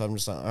friends. So I'm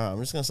just like, all right, I'm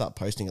just going to start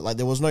posting it. Like,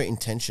 there was no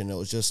intention. It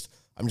was just,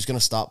 I'm just going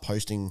to start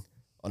posting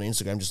on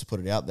Instagram just to put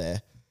it out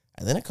there.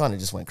 And then it kind of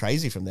just went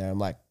crazy from there. I'm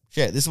like,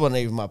 shit, this wasn't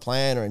even my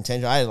plan or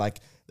intention.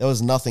 There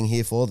was nothing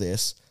here for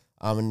this.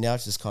 And now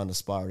it's just kind of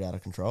spiraled out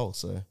of control.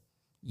 So,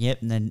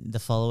 yep. And then the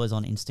followers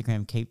on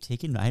Instagram keep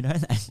ticking, mate, don't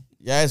they?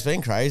 Yeah, it's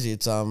been crazy.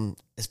 It's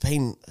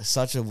been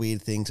such a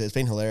weird thing. It's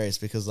been hilarious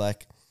because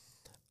like,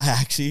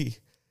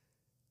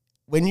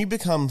 when you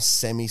become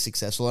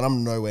semi-successful, and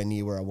I'm nowhere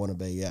near where I want to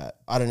be yet,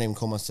 I don't even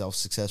call myself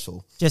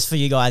successful. Just for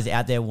you guys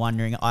out there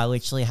wondering, I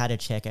literally had a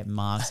check at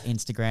Mark's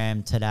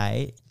Instagram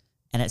today,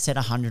 and it said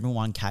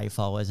 101K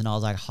followers, and I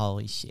was like,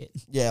 holy shit.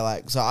 Yeah,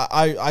 like, so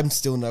I'm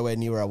still nowhere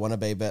near where I want to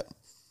be, but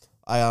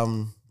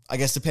I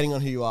guess depending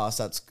on who you ask,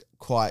 that's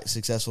quite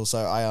successful. So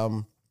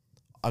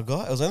it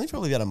was only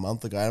probably about a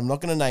month ago. I'm not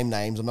going to name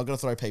names. I'm not going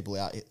to throw people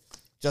out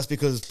just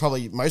because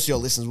probably most of your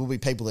listeners will be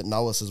people that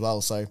know us as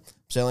well. So I'm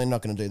certainly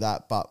not going to do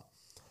that, but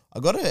I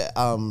got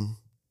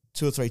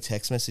 2 or 3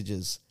 text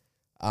messages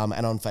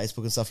and on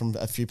Facebook and stuff from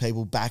a few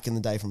people back in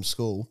the day from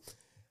school,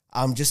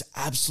 just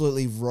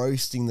absolutely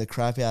roasting the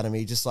crap out of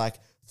me, just like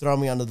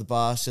throwing me under the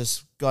bus,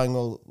 just going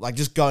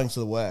to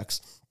the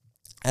works.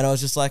 And I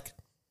was just like,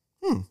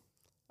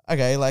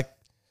 okay, like,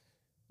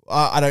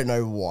 I don't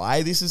know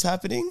why this is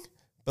happening,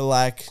 but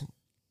like,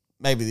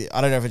 maybe, I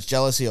don't know if it's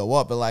jealousy or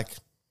what, but like,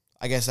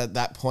 I guess at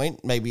that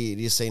point, maybe it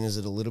is seen as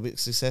a little bit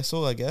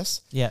successful, I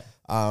guess. Yeah.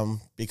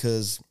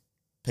 Because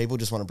people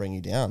just want to bring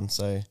you down.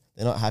 So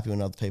they're not happy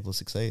when other people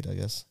succeed, I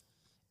guess.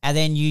 And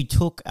then you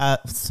took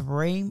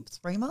 3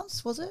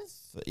 months, was it?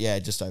 Yeah,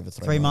 just over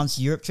 3 months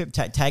Europe trip.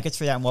 Take us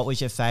through that. And what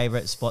was your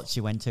favourite spots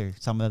you went to?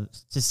 Some of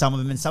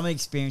them, and some of the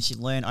experience you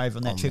learned over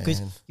on that trip.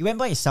 Because you went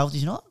by yourself,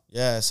 did you not?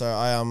 Yeah, so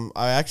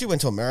I actually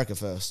went to America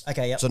first.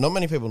 Okay, yeah. So not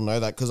many people know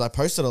that because I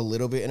posted a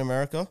little bit in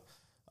America.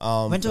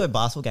 Went to a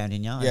basketball game,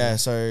 didn't you? Yeah,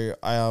 so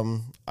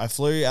I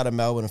flew out of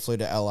Melbourne and flew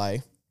to LA,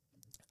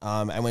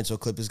 and went to a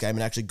Clippers game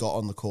and actually got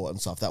on the court and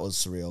stuff. That was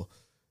surreal.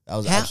 That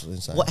was absolutely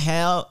insane.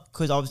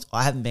 Because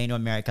I haven't been to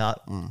America.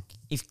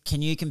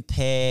 Can you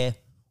compare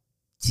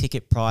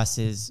ticket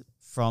prices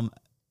from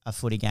a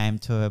footy game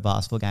to a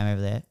basketball game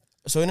over there?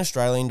 So in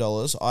Australian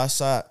dollars, I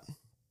sat.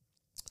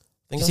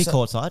 Is he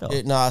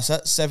courtside? I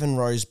sat 7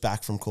 rows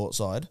back from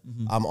courtside,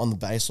 on the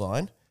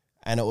baseline,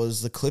 and it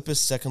was the Clippers'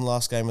 second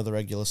last game of the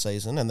regular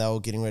season, and they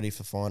were getting ready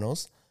for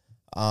finals.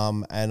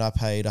 and I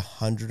paid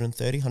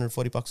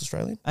 140 bucks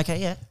Australian. Okay,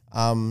 yeah.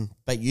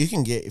 But you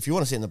can get, if you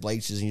want to sit in the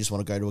bleachers and you just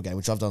want to go to a game,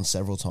 which I've done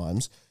several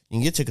times, you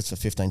can get tickets for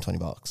 15, 20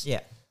 bucks.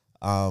 Yeah.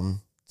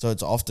 So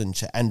it's often,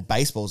 and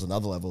baseball's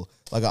another level.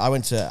 Like I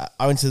went to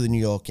the New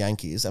York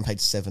Yankees and paid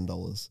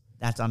 $7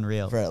 That's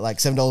unreal. for it. Like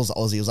 $7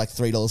 Aussie. It was like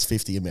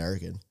 $3.50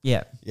 American.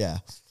 Yeah. Yeah.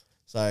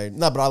 So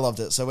no, but I loved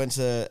it. So I went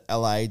to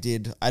LA.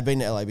 I'd been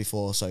to LA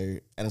before,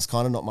 and it's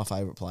kind of not my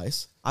favorite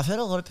place. I've heard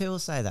a lot of people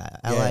say that.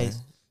 Yeah. LA,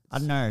 I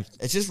don't know.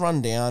 It's just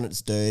run down.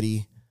 It's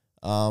dirty.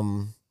 It's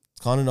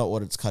kind of not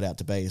what it's cut out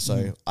to be.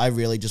 So I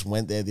really just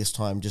went there this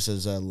time just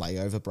as a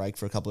layover break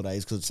for a couple of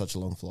days because it's such a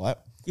long flight.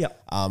 Yeah.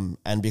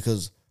 And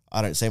because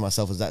I don't see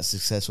myself as that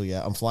successful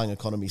yet, I'm flying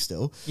economy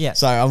still. Yeah.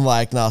 So I'm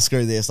like, nah,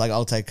 screw this. Like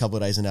I'll take a couple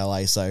of days in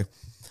LA. So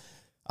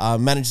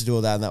managed to do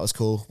all that and that was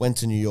cool. Went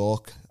to New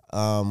York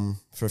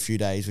for a few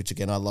days, which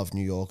again, I love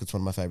New York. It's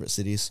one of my favorite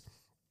cities.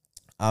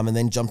 And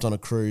then jumped on a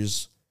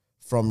cruise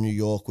from New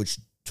York, which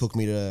took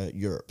me to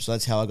Europe. So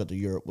that's how I got to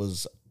Europe,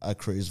 was a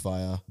cruise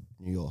via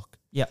New York.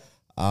 Yeah.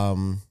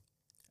 And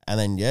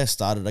then,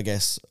 started, I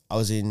guess, I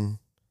was in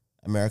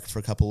America for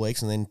a couple of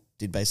weeks and then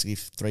did basically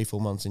 3-4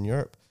 months in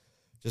Europe,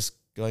 just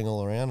going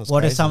all around.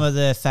 What are some of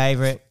the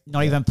favorite,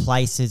 not even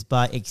places,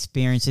 but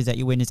experiences that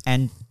you witnessed?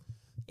 And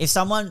if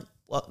someone,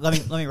 let me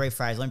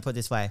rephrase, let me put it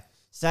this way.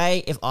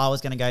 Say if I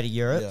was going to go to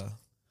Europe,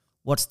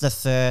 what's the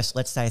first,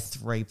 let's say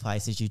 3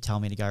 places you tell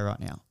me to go right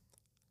now?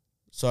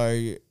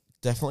 So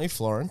definitely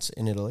Florence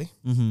in Italy.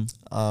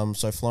 Mm-hmm.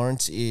 So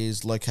Florence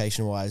is,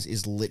 location-wise,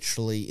 is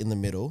literally in the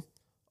middle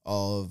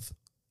of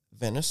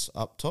Venice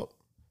up top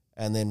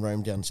and then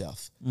Rome down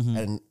south. Mm-hmm.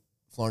 And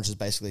Florence is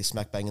basically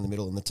smack bang in the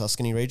middle in the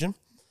Tuscany region.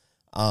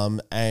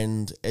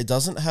 And it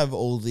doesn't have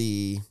all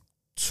the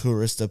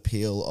tourist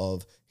appeal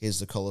of here's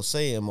the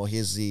Colosseum or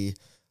here's the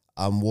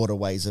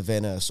waterways of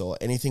Venice or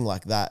anything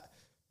like that.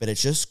 But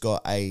it's just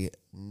got a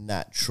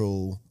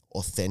natural,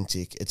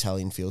 authentic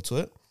Italian feel to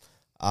it.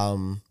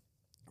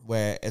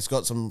 Where it's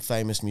got some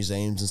famous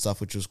museums and stuff,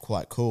 which was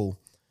quite cool.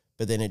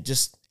 But then it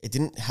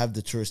didn't have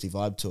the touristy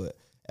vibe to it.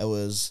 It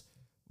was,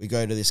 we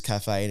go to this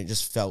cafe and it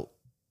just felt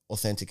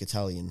authentic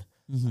Italian.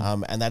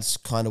 Mm-hmm. And that's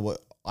kind of what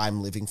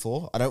I'm living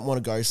for. I don't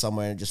want to go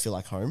somewhere and just feel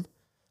like home.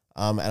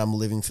 And I'm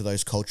living for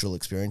those cultural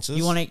experiences.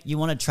 You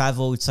want to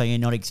travel so you're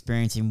not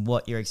experiencing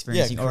what you're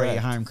experiencing already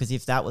at correct. home. Because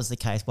if that was the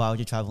case, why would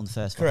you travel in the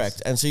first place?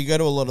 Correct. And so you go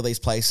to a lot of these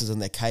places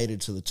and they're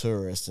catered to the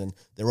tourists and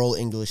they're all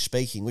English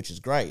speaking, which is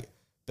great.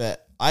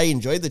 But I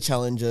enjoyed the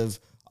challenge of,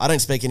 I don't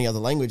speak any other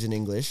language in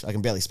English. I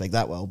can barely speak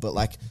that well, but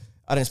like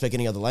I don't speak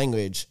any other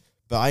language.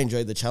 But I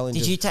enjoyed the challenge.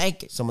 Did you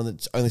take someone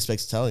that only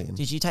speaks Italian?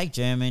 Did you take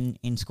German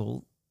in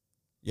school?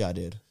 Yeah, I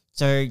did.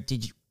 So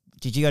did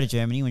you go to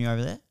Germany when you were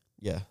over there?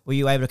 Yeah. Were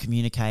you able to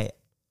communicate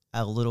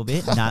a little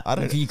bit? No, I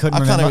don't. You couldn't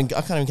I remember.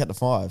 can't even count to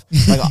 5.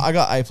 Like I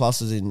got A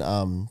pluses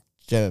in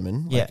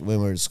German. Like, when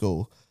we were at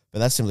school. But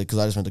that's simply because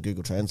I just went to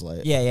Google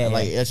Translate. And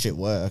like that shit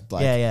worked.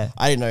 Like,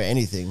 I didn't know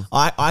anything.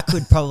 I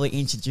could probably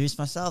introduce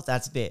myself.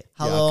 That's a bit.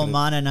 Hello,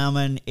 my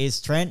name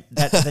is Trent.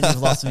 Then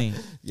you've lost me.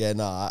 Yeah,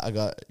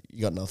 no,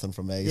 you got nothing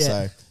from me.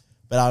 Yeah.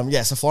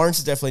 So Florence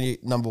is definitely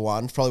number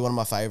 1. It's probably one of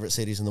my favorite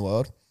cities in the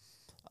world.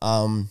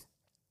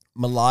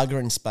 Malaga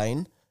in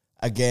Spain,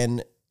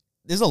 again,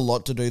 there's a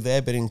lot to do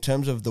there, but in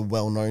terms of the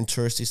well-known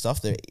touristy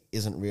stuff, there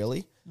isn't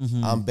really.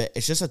 Mm-hmm. But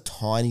it's just a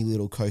tiny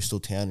little coastal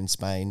town in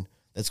Spain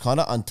that's kind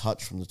of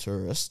untouched from the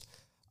tourist.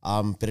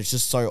 But it's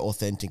just so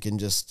authentic and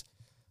just,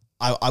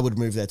 I would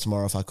move there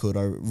tomorrow if I could.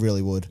 I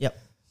really would. Yep.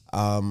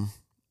 And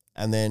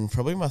then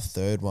probably my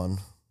third one,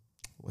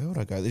 where would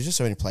I go? There's just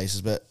so many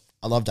places, but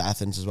I loved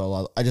Athens as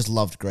well. I just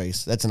loved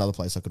Greece. That's another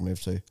place I could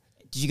move to.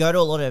 Did you go to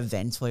a lot of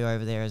events while you were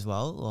over there as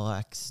well, or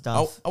like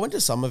stuff? I went to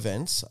some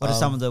events. What are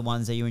some of the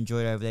ones that you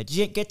enjoyed over there? Did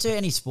you get to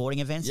any sporting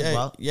events as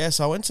well? Yeah,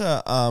 so I went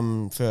to,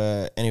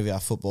 for any of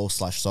our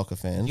football/soccer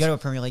fans. Did you go to a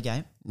Premier League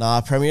game?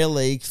 Nah, Premier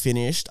League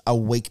finished a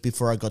week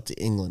before I got to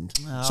England.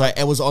 Oh. So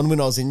it was on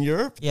when I was in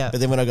Europe, but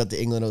then when I got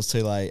to England, it was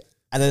too late.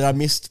 And then I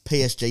missed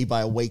PSG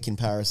by a week in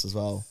Paris as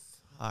well,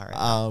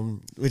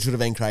 which would have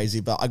been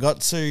crazy. But I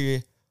got to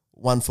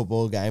one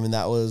football game, and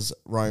that was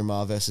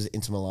Roma versus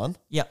Inter Milan.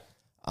 Yep.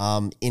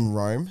 In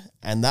Rome,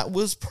 and that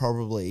was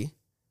probably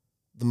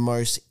the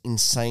most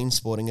insane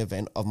sporting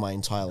event of my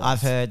entire life.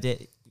 I've heard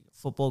that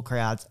football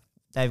crowds,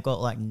 they've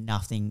got like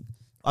nothing.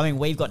 I mean,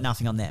 we've got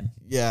nothing on them.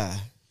 Yeah.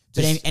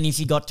 But if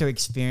you got to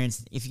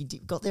experience, if you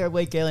got there a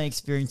week early and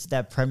experienced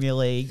that Premier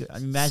League,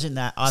 imagine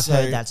that. I've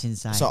heard that's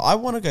insane. So I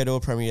want to go to a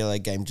Premier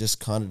League game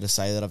just kind of to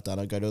say that I've done.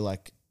 I go to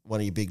like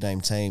one of your big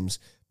name teams,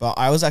 but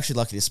I was actually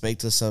lucky to speak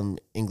to some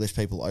English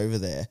people over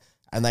there,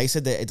 and they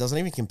said that it doesn't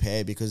even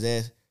compare because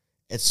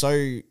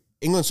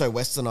England's so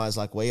westernized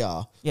like we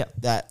are,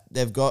 that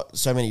they've got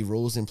so many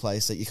rules in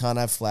place that you can't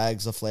have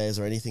flags or flares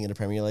or anything in a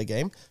Premier League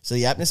game. So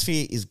the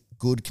atmosphere is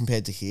good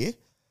compared to here,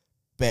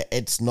 but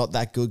it's not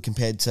that good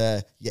compared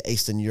to your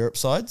Eastern Europe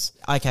sides.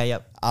 Okay,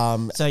 yep.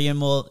 So you're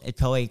more, it's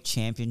probably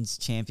Champions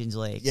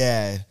League.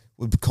 Yeah,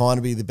 would kind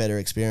of be the better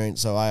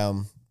experience. So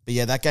but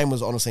yeah, that game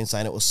was honestly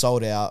insane. It was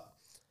sold out,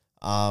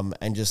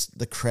 and just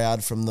the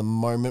crowd from the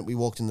moment we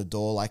walked in the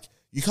door, like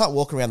you can't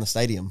walk around the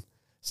stadium.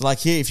 So like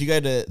here, if you go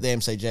to the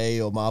MCG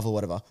or Marvel or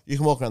whatever, you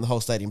can walk around the whole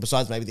stadium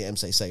besides maybe the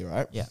MCC,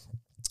 right? Yeah.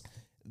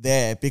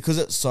 There, because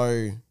it's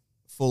so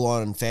full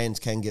on and fans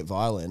can get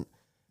violent,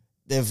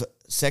 they've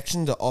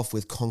sectioned it off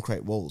with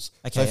concrete walls.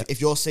 Okay. So if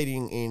you're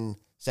seating in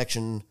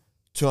section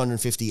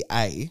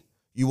 250A,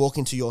 you walk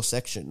into your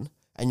section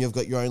and you've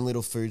got your own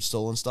little food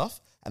stall and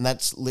stuff, and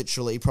that's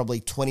literally probably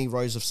 20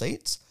 rows of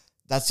seats.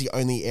 That's the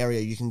only area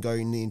you can go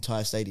in the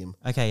entire stadium.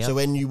 Okay, yep. So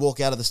when you walk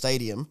out of the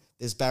stadium,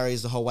 there's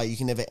barriers the whole way. You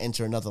can never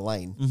enter another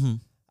lane.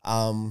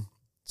 Mm-hmm.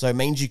 So it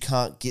means you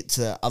can't get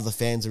to other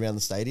fans around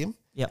the stadium.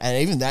 Yep.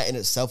 And even that in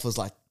itself was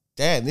like,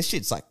 damn, this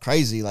shit's like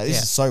crazy. Like,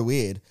 this is so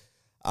weird.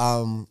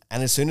 And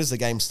as soon as the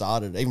game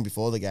started, even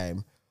before the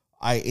game,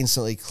 I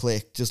instantly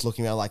clicked just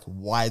looking around like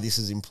why this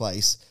is in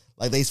place.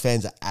 Like, these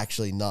fans are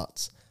actually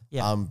nuts.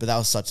 Yeah. But that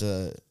was such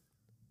a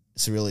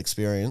surreal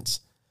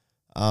experience.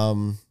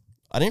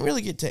 I didn't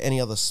really get to any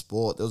other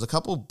sport. There was a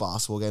couple of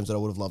basketball games that I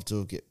would have loved to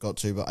have got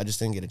to, but I just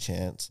didn't get a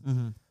chance.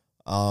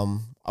 Mm-hmm.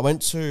 I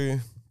went to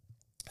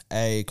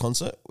a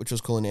concert, which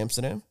was cool in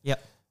Amsterdam.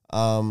 Yep.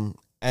 And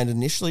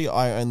initially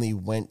I only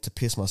went to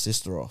piss my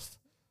sister off.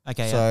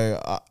 Okay.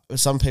 So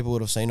some people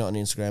would have seen it on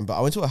Instagram, but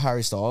I went to a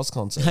Harry Styles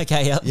concert.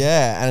 Okay. Yep.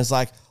 Yeah, and it's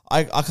like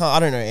I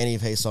don't know any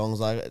of his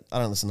songs. Like, I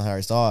don't listen to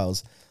Harry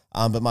Styles.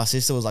 But my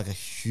sister was like a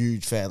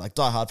huge fan, like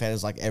diehard fan,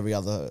 is like every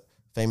other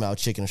female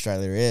chick in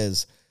Australia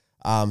is.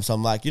 So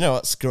I'm like, you know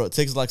what? Screw it.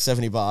 Tickets like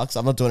 $70.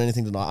 I'm not doing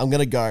anything tonight. I'm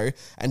gonna go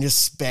and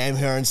just spam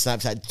her on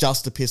Snapchat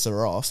just to piss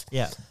her off.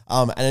 Yeah.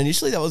 And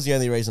initially that was the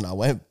only reason I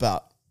went,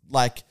 but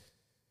like,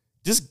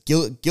 just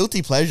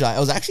guilty pleasure. It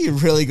was actually a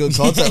really good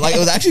concert. Like, it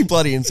was actually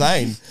bloody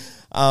insane.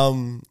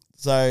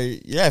 So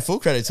yeah, full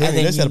credit to him.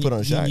 He knows how to put on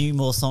a show. You knew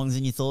more songs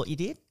than you thought you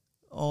did,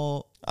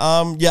 or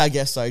yeah, I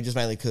guess so. Just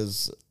mainly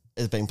because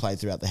it's been played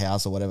throughout the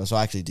house or whatever. So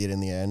I actually did in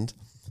the end.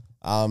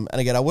 And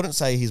again, I wouldn't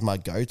say he's my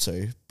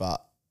go-to,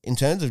 but in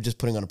terms of just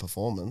putting on a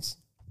performance,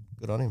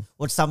 good on him.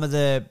 what's some of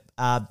the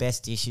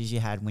best dishes you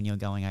had when you were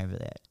going over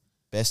there?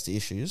 Best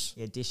issues?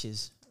 Yeah,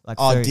 dishes. Like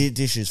food.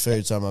 Dishes,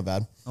 food. Sorry, my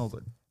bad. Oh,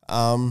 good.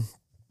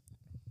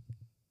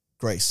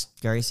 Greece.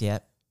 Greece, yeah.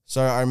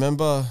 So I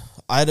remember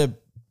I had a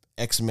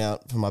X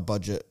amount for my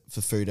budget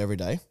for food every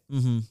day.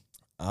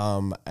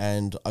 Mm-hmm.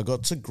 And I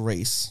got to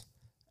Greece,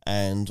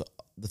 and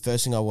the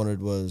first thing I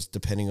wanted was,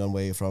 depending on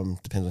where you're from,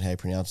 depends on how you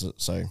pronounce it,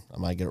 so I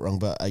might get it wrong,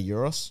 but a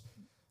gyros.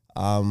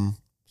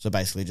 So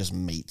basically just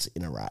meat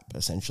in a wrap,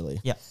 essentially.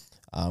 Yeah.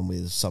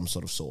 With some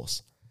sort of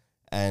sauce.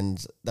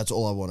 And that's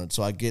all I wanted.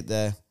 So I get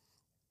there.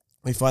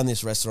 We find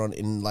this restaurant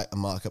in like a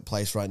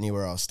marketplace right near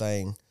where I was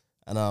staying.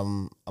 And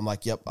I'm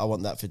like, yep, I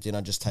want that for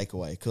dinner, just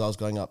takeaway. Because I was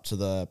going up to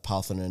the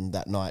Parthenon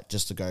that night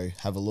just to go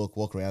have a look,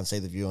 walk around, see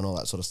the view and all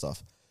that sort of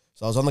stuff.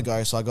 So I was on the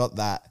go, so I got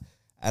that.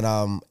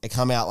 And it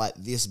come out like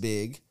this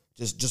big,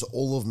 just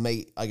all of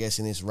meat, I guess,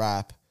 in this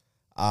wrap.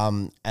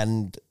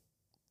 And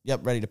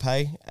yep, ready to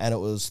pay. And it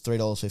was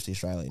 $3.50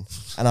 Australian.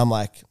 And I'm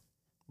like,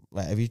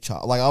 wait, have you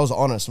charged? Like, I was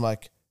honest. I'm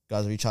like,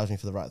 guys, have you charged me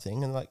for the right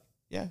thing? And they're like,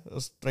 yeah, it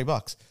was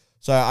 $3.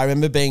 So I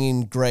remember being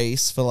in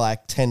Greece for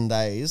like 10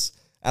 days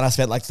and I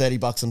spent like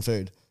 $30 on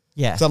food.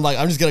 Yeah. So I'm like,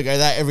 I'm just going to go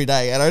there every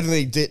day. And I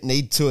only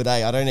need 2 a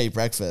day. I don't eat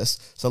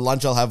breakfast. So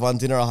lunch I'll have one,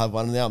 dinner I'll have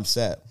one, and then I'm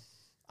set.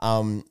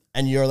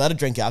 And you're allowed to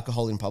drink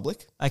alcohol in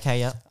public. Okay,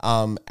 yeah.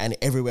 And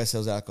everywhere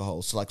sells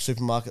alcohol. So like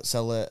supermarkets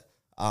sell it.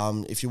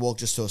 If you walk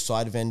just to a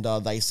side vendor,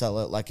 they sell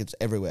it. Like, it's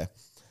everywhere.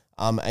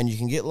 And you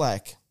can get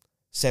like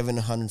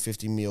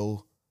 750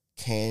 ml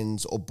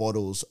cans or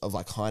bottles of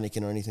like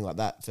Heineken or anything like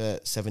that for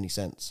 70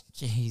 cents.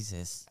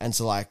 Jesus. And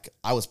so like,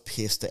 I was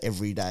pissed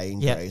every day in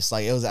Greece.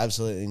 Like, it was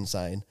absolutely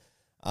insane.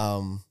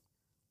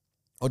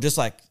 Or just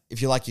like,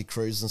 if you like your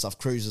cruises and stuff,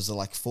 cruises are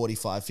like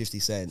 45, 50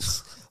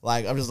 cents.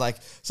 Like, I'm just like,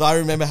 so I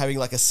remember having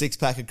like a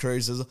 6-pack of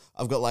cruises.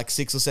 I've got like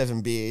 6 or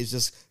 7 beers,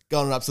 just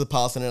going up to the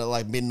Parthenon at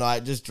like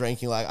midnight, just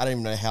drinking. Like, I don't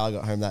even know how I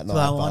got home that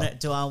night.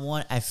 Do I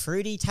want a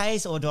fruity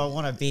taste or do I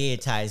want a beer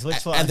taste?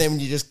 Which one? And then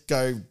you just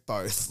go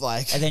both.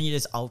 Like, and then you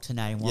just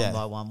alternate one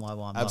by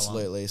one.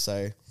 Absolutely.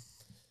 So,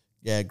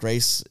 yeah,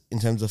 Greece in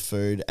terms of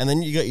food. And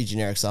then you got your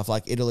generic stuff.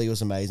 Like, Italy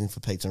was amazing for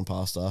pizza and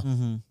pasta.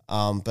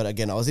 Mm-hmm. But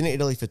again, I was in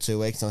Italy for 2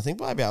 weeks, and I think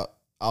by about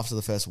after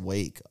the first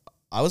week,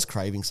 I was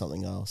craving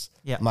something else.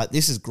 Yeah. I'm like,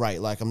 this is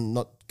great. Like, I'm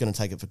not going to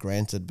take it for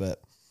granted, but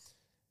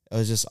it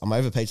was just, I'm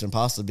over pizza and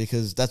pasta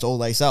because that's all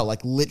they sell. Like,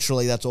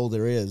 literally, that's all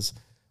there is.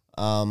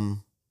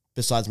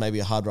 Besides maybe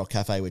a Hard Rock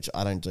Cafe, which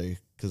I don't do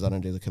because I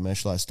don't do the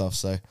commercialized stuff.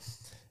 So it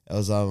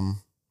was,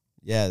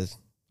 yeah,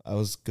 I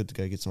was good to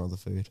go get some other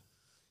food.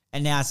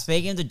 And now,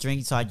 speaking of the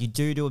drink side, you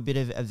do a bit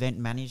of event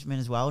management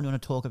as well. Do you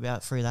want to talk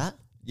about through that?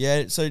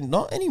 Yeah, so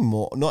not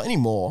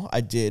anymore.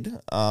 I did.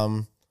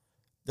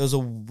 There was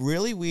a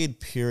really weird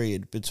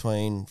period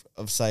between,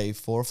 of say,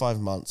 4 or 5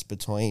 months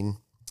between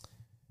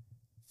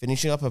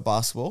finishing up at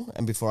basketball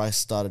and before I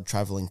started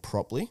traveling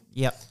properly.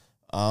 Yep.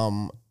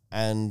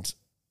 And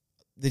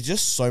there's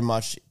just so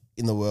much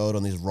in the world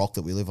on this rock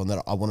that we live on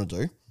that I want to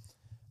do.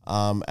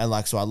 And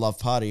like, so I love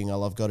partying. I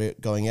love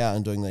going out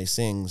and doing these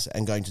things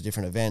and going to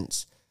different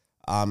events.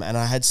 And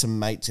I had some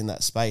mates in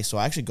that space. So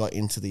I actually got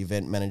into the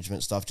event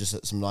management stuff just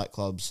at some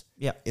nightclubs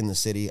in the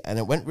city. And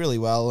it went really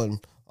well and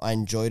I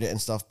enjoyed it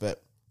and stuff.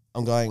 But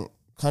I'm going,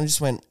 kind of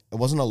just went, it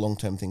wasn't a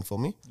long-term thing for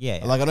me. Yeah.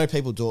 And like I know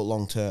people do it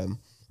long-term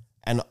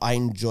and I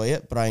enjoy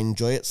it, but I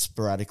enjoy it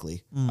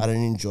sporadically. I don't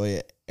enjoy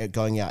it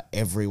going out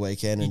every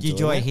weekend. You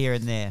enjoy it here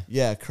and there.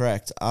 Yeah,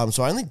 correct.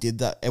 So I only did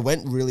that. It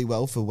went really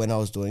well for when I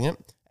was doing it.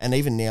 And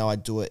even now I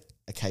do it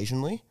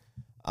occasionally.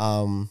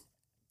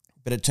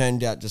 But it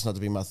turned out just not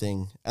to be my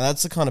thing. And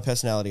that's the kind of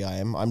personality I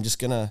am. I'm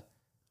gonna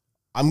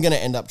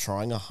end up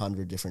trying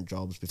 100 different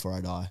jobs before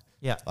I die.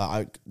 Yeah.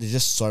 There's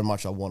just so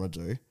much I want to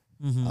do.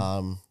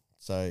 Mm-hmm.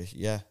 So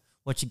yeah.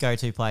 What's your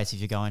go-to place if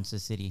you're going to the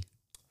city?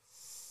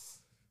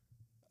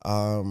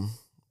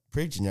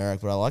 Pretty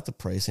generic, but I like the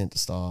precinct to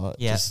start.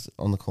 Yeah. Just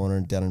on the corner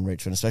and down in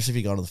Richmond, especially if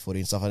you go to the footy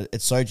and stuff.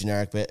 It's so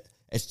generic, but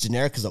it's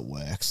generic because it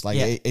works. Like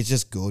it's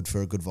just good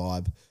for a good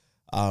vibe.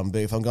 But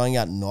if I'm going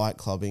out night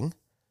clubbing,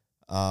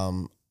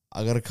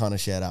 I got to kind of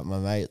shout out my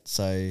mate.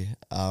 So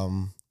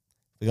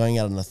we're going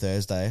out on a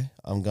Thursday.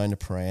 I'm going to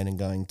Paran and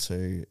going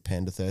to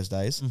Panda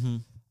Thursdays.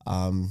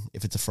 Mm-hmm.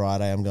 If it's a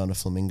Friday, I'm going to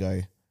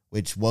Flamingo,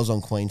 which was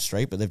on Queen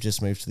Street, but they've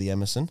just moved to the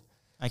Emerson.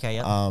 Okay,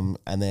 yeah.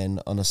 And then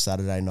on a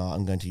Saturday night,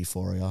 I'm going to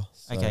Euphoria.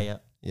 So, okay, yeah.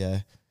 Yeah.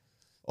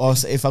 Or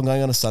if I'm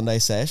going on a Sunday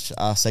sesh,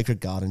 Sacred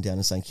Garden down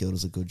in St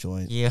Kilda's a good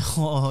joint. Yeah,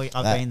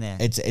 I've been there.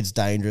 It's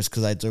dangerous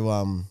because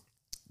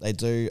they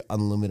do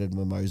unlimited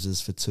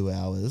mimosas for 2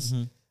 hours,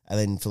 and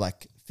then for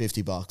like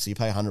 $50, you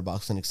pay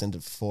 $100 and extend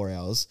it for 4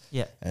 hours.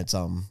 Yeah, and it's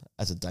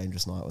a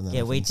dangerous night when that. Yeah,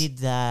 happens. we did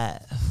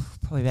that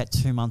probably about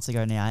 2 months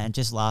ago now, and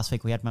just last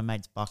week we had my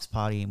mate's Bucks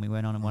party, and we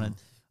went on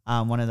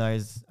one of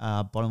those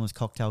bottomless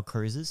cocktail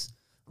cruises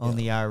on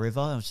the Yarra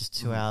River. It was just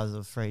 2 hours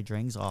of free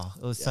drinks. Oh,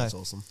 it was that's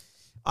awesome.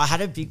 I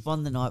had a big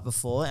one the night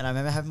before, and I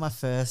remember having my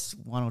first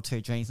 1 or 2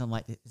 drinks, and I'm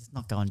like, it's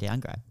not going down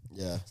great.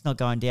 Yeah. It's not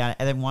going down.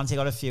 And then once I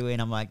got a few in,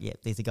 I'm like, yeah,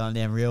 these are going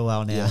down real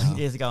well now. Yeah.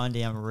 These are going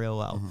down real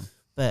well.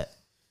 But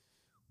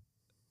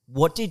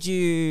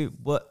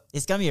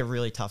it's going to be a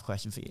really tough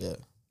question for you. Yeah.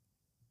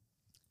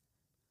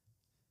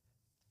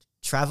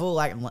 Travel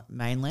like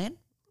mainland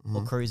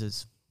or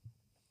cruises?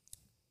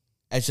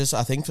 It's just,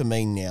 I think for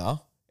me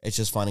now, it's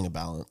just finding a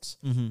balance.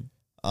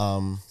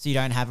 So you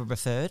don't have a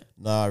preferred?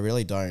 No, I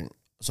really don't.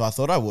 So I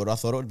thought I would. I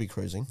thought it would be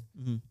cruising.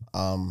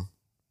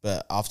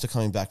 But after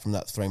coming back from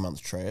that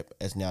 3-month trip,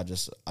 I'm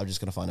just going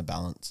to find a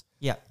balance.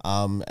 Yeah.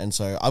 And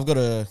so I've got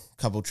a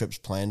couple trips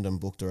planned and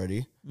booked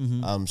already.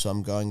 So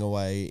I'm going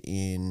away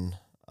in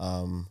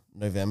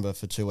November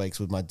for 2 weeks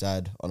with my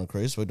dad on a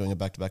cruise. We're doing a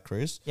back-to-back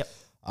cruise. Yep.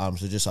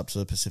 So just up to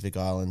the Pacific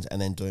Islands and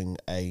then doing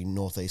a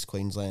northeast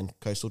Queensland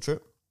coastal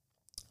trip.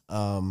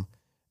 And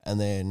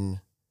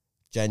then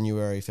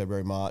January,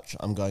 February, March,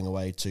 I'm going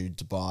away to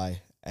Dubai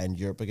and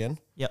Europe again.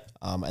 Yep.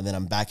 And then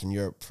I'm back in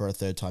Europe for a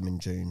third time in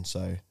June.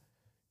 So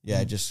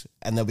yeah,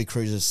 and there'll be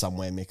cruises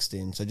somewhere mixed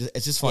in. So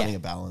it's just finding a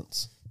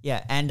balance.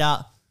 Yeah. And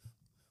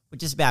we're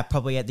just about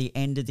probably at the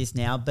end of this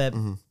now, but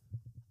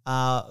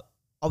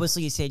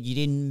obviously you said you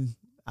didn't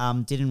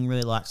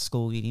really like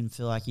school. You didn't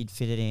feel like you'd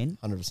fit it in.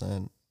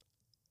 100%.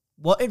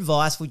 What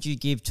advice would you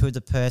give to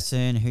the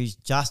person who's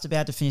just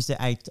about to finish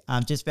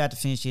just about to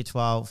finish year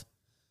 12?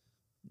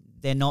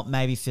 They're not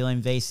maybe feeling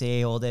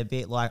VC, or they're a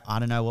bit like, I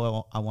don't know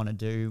what I want to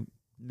do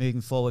moving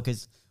forward.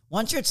 Because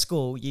once you're at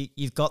school,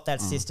 you've got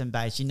that system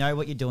base. You know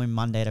what you're doing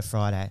Monday to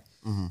Friday.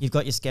 You've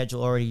got your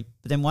schedule already.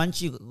 But then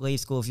once you leave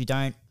school,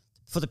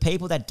 for the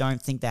people that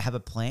don't think they have a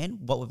plan,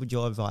 what would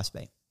your advice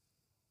be?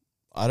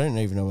 I don't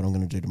even know what I'm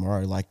going to do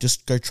tomorrow. Like,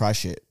 just go try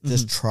shit.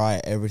 Just try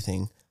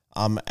everything.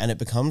 And it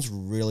becomes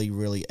really,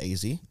 really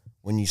easy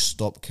when you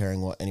stop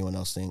caring what anyone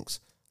else thinks.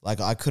 Like,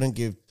 I couldn't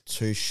give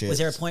two shits. Was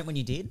there a point when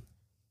you did?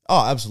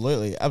 Oh,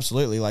 absolutely.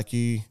 Absolutely. Like,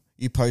 you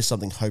post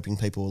something hoping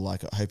people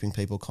like it, hoping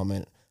people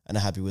comment and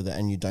are happy with it,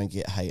 and you don't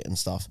get hate and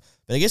stuff.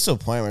 But it gets to a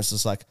point where it's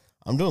just like,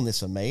 I'm doing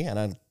this for me, and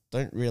I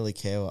don't really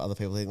care what other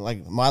people think.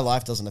 Like, my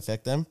life doesn't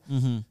affect them.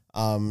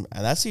 And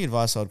that's the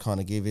advice I would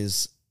kind of give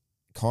is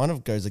kind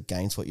of goes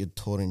against what you're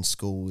taught in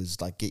school is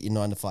like, get your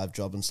 9-to-5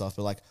 job and stuff.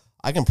 But like,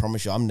 I can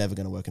promise you I'm never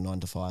going to work a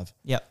 9-to-5.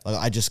 Yep. Like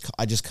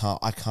I just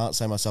can't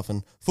say myself,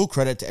 and full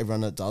credit to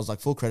everyone that does, like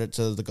full credit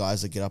to the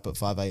guys that get up at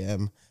 5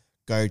 a.m,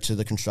 go to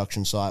the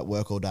construction site,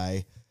 work all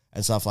day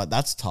and stuff. Like,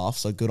 that's tough.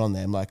 So good on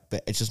them. Like,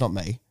 but it's just not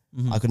me.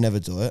 I could never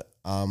do it.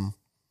 And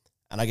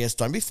I guess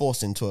don't be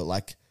forced into it.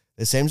 Like,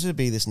 there seems to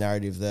be this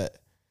narrative that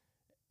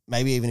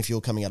maybe even if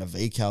you're coming out of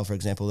VCAL, for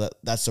example,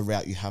 that's the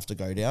route you have to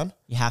go down.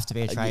 You have to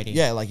be a tradie.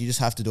 Yeah, like you just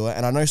have to do it.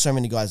 And I know so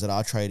many guys that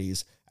are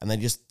tradies and they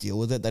just deal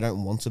with it. They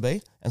don't want to be.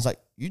 And it's like,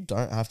 you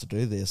don't have to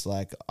do this.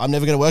 Like, I'm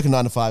never going to work a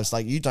 9-to-5. It's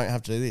like, you don't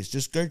have to do this.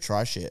 Just go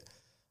try shit.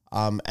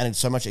 And it's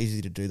so much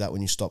easier to do that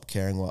when you stop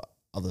caring what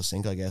others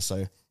think, I guess.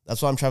 So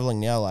that's why I'm traveling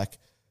now. Like,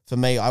 for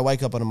me, I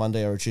wake up on a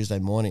Monday or a Tuesday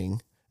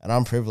morning and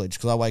I'm privileged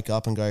because I wake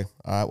up and go,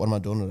 all right, what am I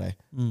doing today?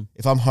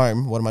 If I'm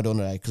home, what am I doing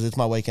today? Because it's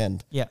my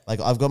weekend. Yeah. Like,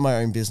 I've got my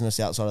own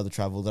business outside of the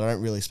travel that I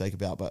don't really speak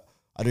about, but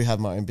I do have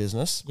my own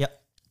business.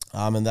 Yep.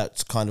 And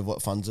that's kind of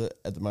what funds it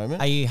at the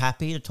moment. Are you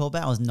happy to talk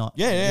about or not?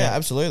 Yeah,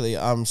 absolutely.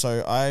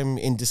 So I'm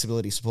in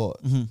disability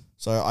support. Mm-hmm.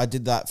 So I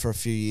did that for a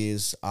few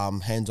years,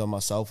 hands on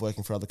myself,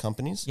 working for other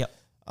companies. Yep.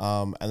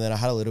 And then I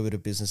had a little bit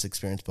of business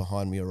experience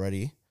behind me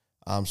already.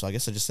 So I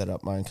guess I just set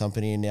up my own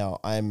company, and now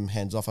I'm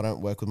hands off. I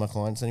don't work with my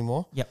clients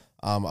anymore. Yep.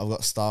 I've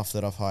got staff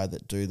that I've hired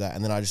that do that,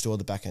 and then I just do all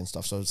the back end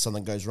stuff. So if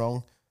something goes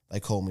wrong, they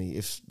call me.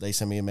 If they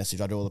send me a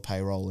message, I do all the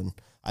payroll, and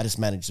I just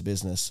manage the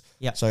business.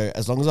 Yep. So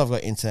as long as I've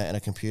got internet and a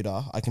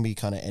computer, I can be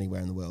kind of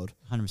anywhere in the world.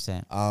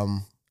 100%.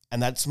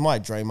 And that's my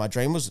dream. My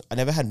dream was, I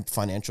never had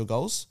financial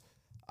goals.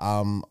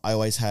 I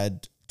always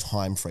had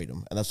time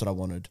freedom, and that's what I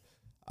wanted.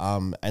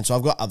 And so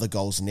I've got other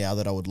goals now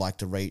that I would like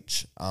to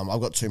reach.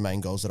 I've got two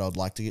main goals that I would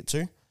like to get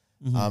to.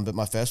 But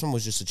my first one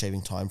was just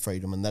achieving time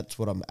freedom, and that's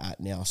what I'm at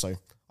now. So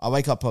I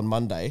wake up on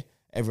Monday,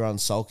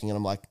 everyone's sulking, and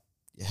I'm like,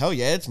 hell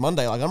yeah, it's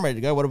Monday. Like, I'm ready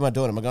to go. What am I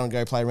doing? Am I going to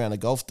go play around a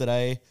golf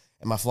today?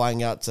 Am I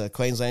flying out to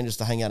Queensland just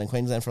to hang out in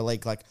Queensland for a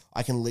week? Like,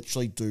 I can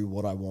literally do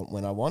what I want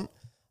when I want.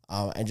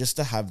 And just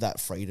to have that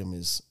freedom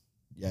is,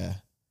 yeah.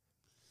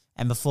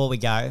 And before we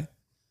go,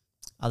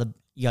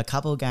 you got a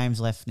couple of games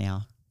left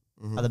now.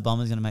 Mm-hmm. Are the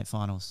Bombers going to make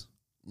finals?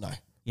 No.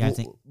 You don't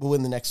think? We'll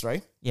win the next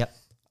three. Yep.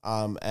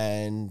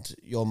 And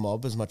your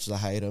mob, as much as I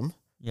hate them,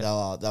 yep,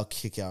 they'll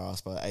kick our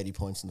ass by 80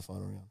 points in the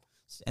final round.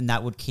 And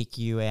that would kick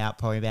you out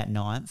probably about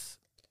 9th.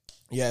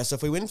 Yeah, so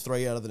if we win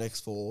 3 out of the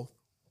next 4,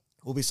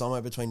 we'll be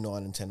somewhere between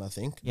 9 and 10, I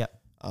think. Yep.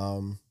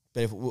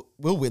 But if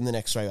we'll win the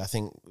next 3, I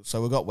think.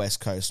 So we've got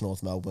West Coast,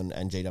 North Melbourne,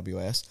 and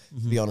GWS.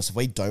 To be honest, if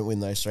we don't win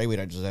those 3, we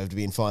don't deserve to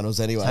be in finals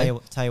anyway.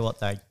 Tell you what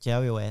though,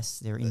 GWS,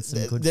 they're in some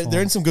good form.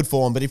 They're in some good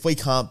form, but if we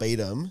can't beat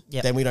them,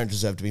 yep, then we don't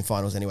deserve to be in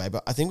finals anyway.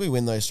 But I think we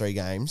win those 3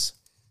 games.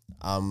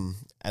 And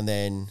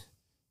then,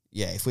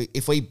 yeah,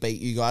 if we beat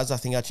you guys, I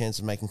think our chance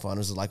of making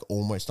finals is like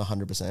almost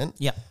 100%.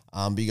 Yeah.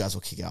 But you guys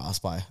will kick our ass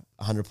by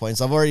 100 points.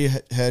 I've already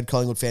heard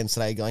Collingwood fans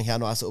today going how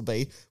nice it will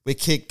be. We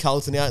kicked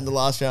Carlton out in the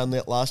last round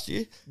last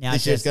year. Now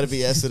this year it's going to be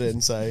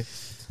Essendon. So,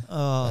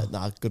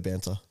 good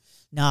banter.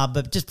 Nah,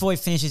 but just before we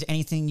finish, is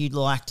anything you'd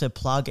like to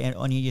plug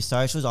on your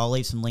socials? I'll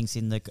leave some links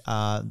in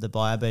the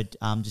bio, but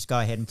just go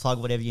ahead and plug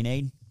whatever you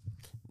need.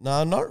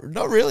 No,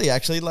 not really,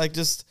 actually. Like,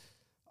 just...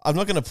 I'm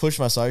not going to push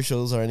my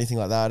socials or anything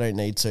like that. I don't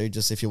need to.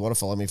 Just if you want to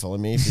follow me, follow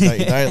me. If you don't,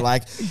 you don't.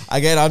 Like,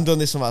 again, I'm doing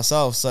this for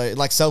myself. So,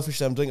 like,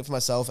 selfishly, I'm doing it for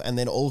myself. And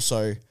then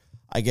also,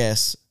 I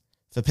guess,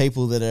 for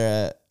people that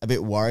are a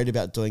bit worried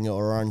about doing it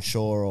or are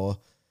unsure or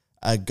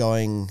are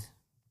going,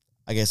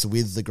 I guess,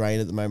 with the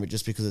grain at the moment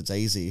just because it's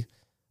easy,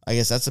 I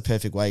guess that's the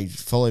perfect way.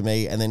 Follow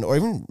me and then, or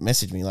even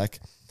message me. Like,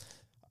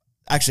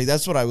 actually,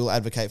 that's what I will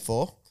advocate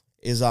for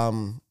is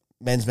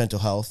men's mental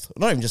health.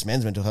 Not even just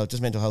men's mental health,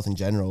 just mental health in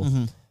general.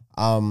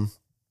 Mm-hmm.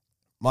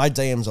 My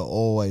DMs are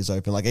always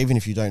open. Like, even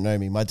if you don't know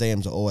me, my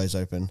DMs are always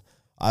open.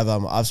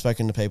 I've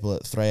spoken to people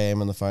at 3 a.m.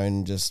 on the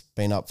phone, just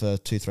been up for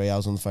 2-3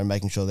 hours on the phone,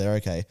 making sure they're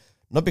okay.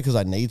 Not because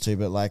I need to,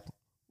 but like,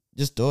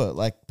 just do it.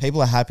 Like,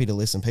 people are happy to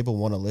listen. People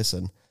want to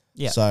listen.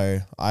 Yeah. So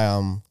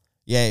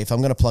if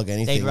I'm going to plug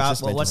anything, it's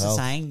just mental what's health.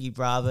 The saying? You'd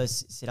rather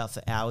sit up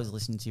for hours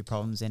listening to your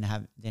problems than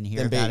hear then about it.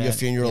 Then be at your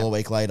funeral a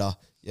week later.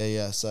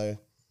 Yeah. So if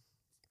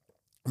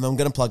I'm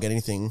going to plug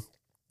anything,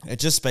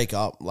 just speak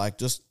up. Like,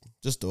 just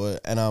do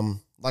it. And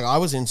like, I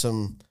was in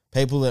some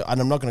people that, and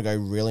I'm not going to go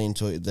really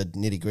into the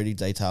nitty gritty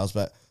details,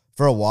 but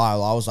for a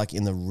while I was like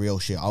in the real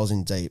shit. I was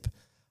in deep.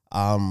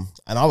 And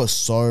I was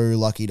so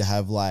lucky to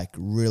have like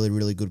really,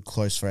 really good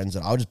close friends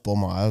that I would just bore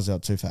my eyes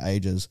out to for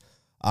ages.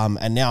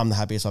 And now I'm the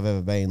happiest I've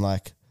ever been.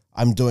 Like,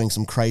 I'm doing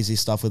some crazy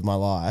stuff with my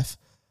life.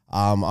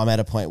 I'm at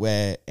a point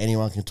where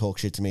anyone can talk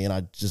shit to me and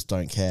I just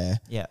don't care.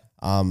 Yeah.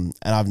 And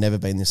I've never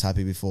been this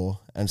happy before.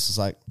 And it's just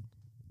like,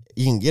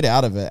 you can get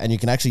out of it and you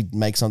can actually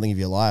make something of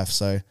your life.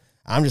 So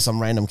I'm just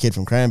some random kid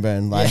from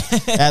Cranbourne. Like,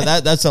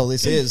 that's all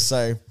this is.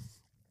 So,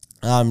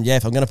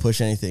 if I'm going to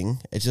push anything,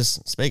 it's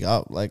just speak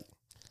up. Like,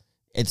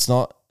 it's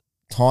not,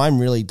 time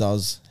really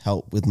does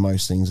help with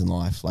most things in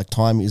life. Like,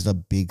 time is a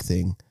big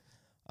thing.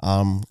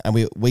 And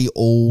we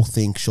all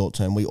think short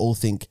term. We all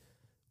think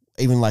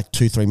even like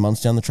 2-3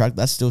 months down the track,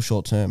 that's still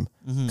short term.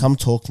 Mm-hmm. Come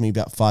talk to me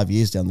about 5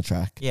 years down the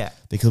track. Yeah.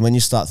 Because when you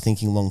start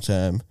thinking long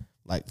term,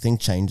 like, things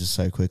changes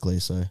so quickly.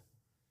 So,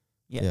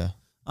 yeah.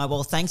 All right,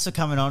 well, thanks for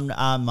coming on,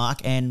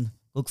 Mark, and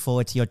look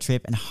forward to your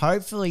trip. And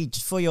hopefully,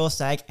 just for your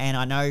sake, and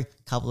I know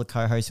a couple of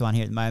co-hosts who aren't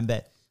here at the moment,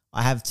 but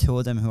I have 2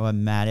 of them who are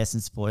mad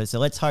Essendon supporters. So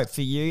let's hope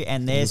for you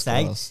and their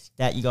sake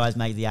that you guys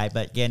make the 8.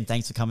 But again,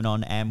 thanks for coming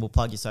on, and we'll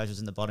plug your socials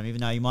in the bottom, even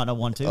though you might not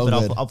want to, but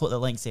I'll put the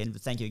links in.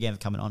 But thank you again for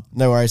coming on.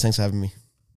 No worries. Thanks for having me.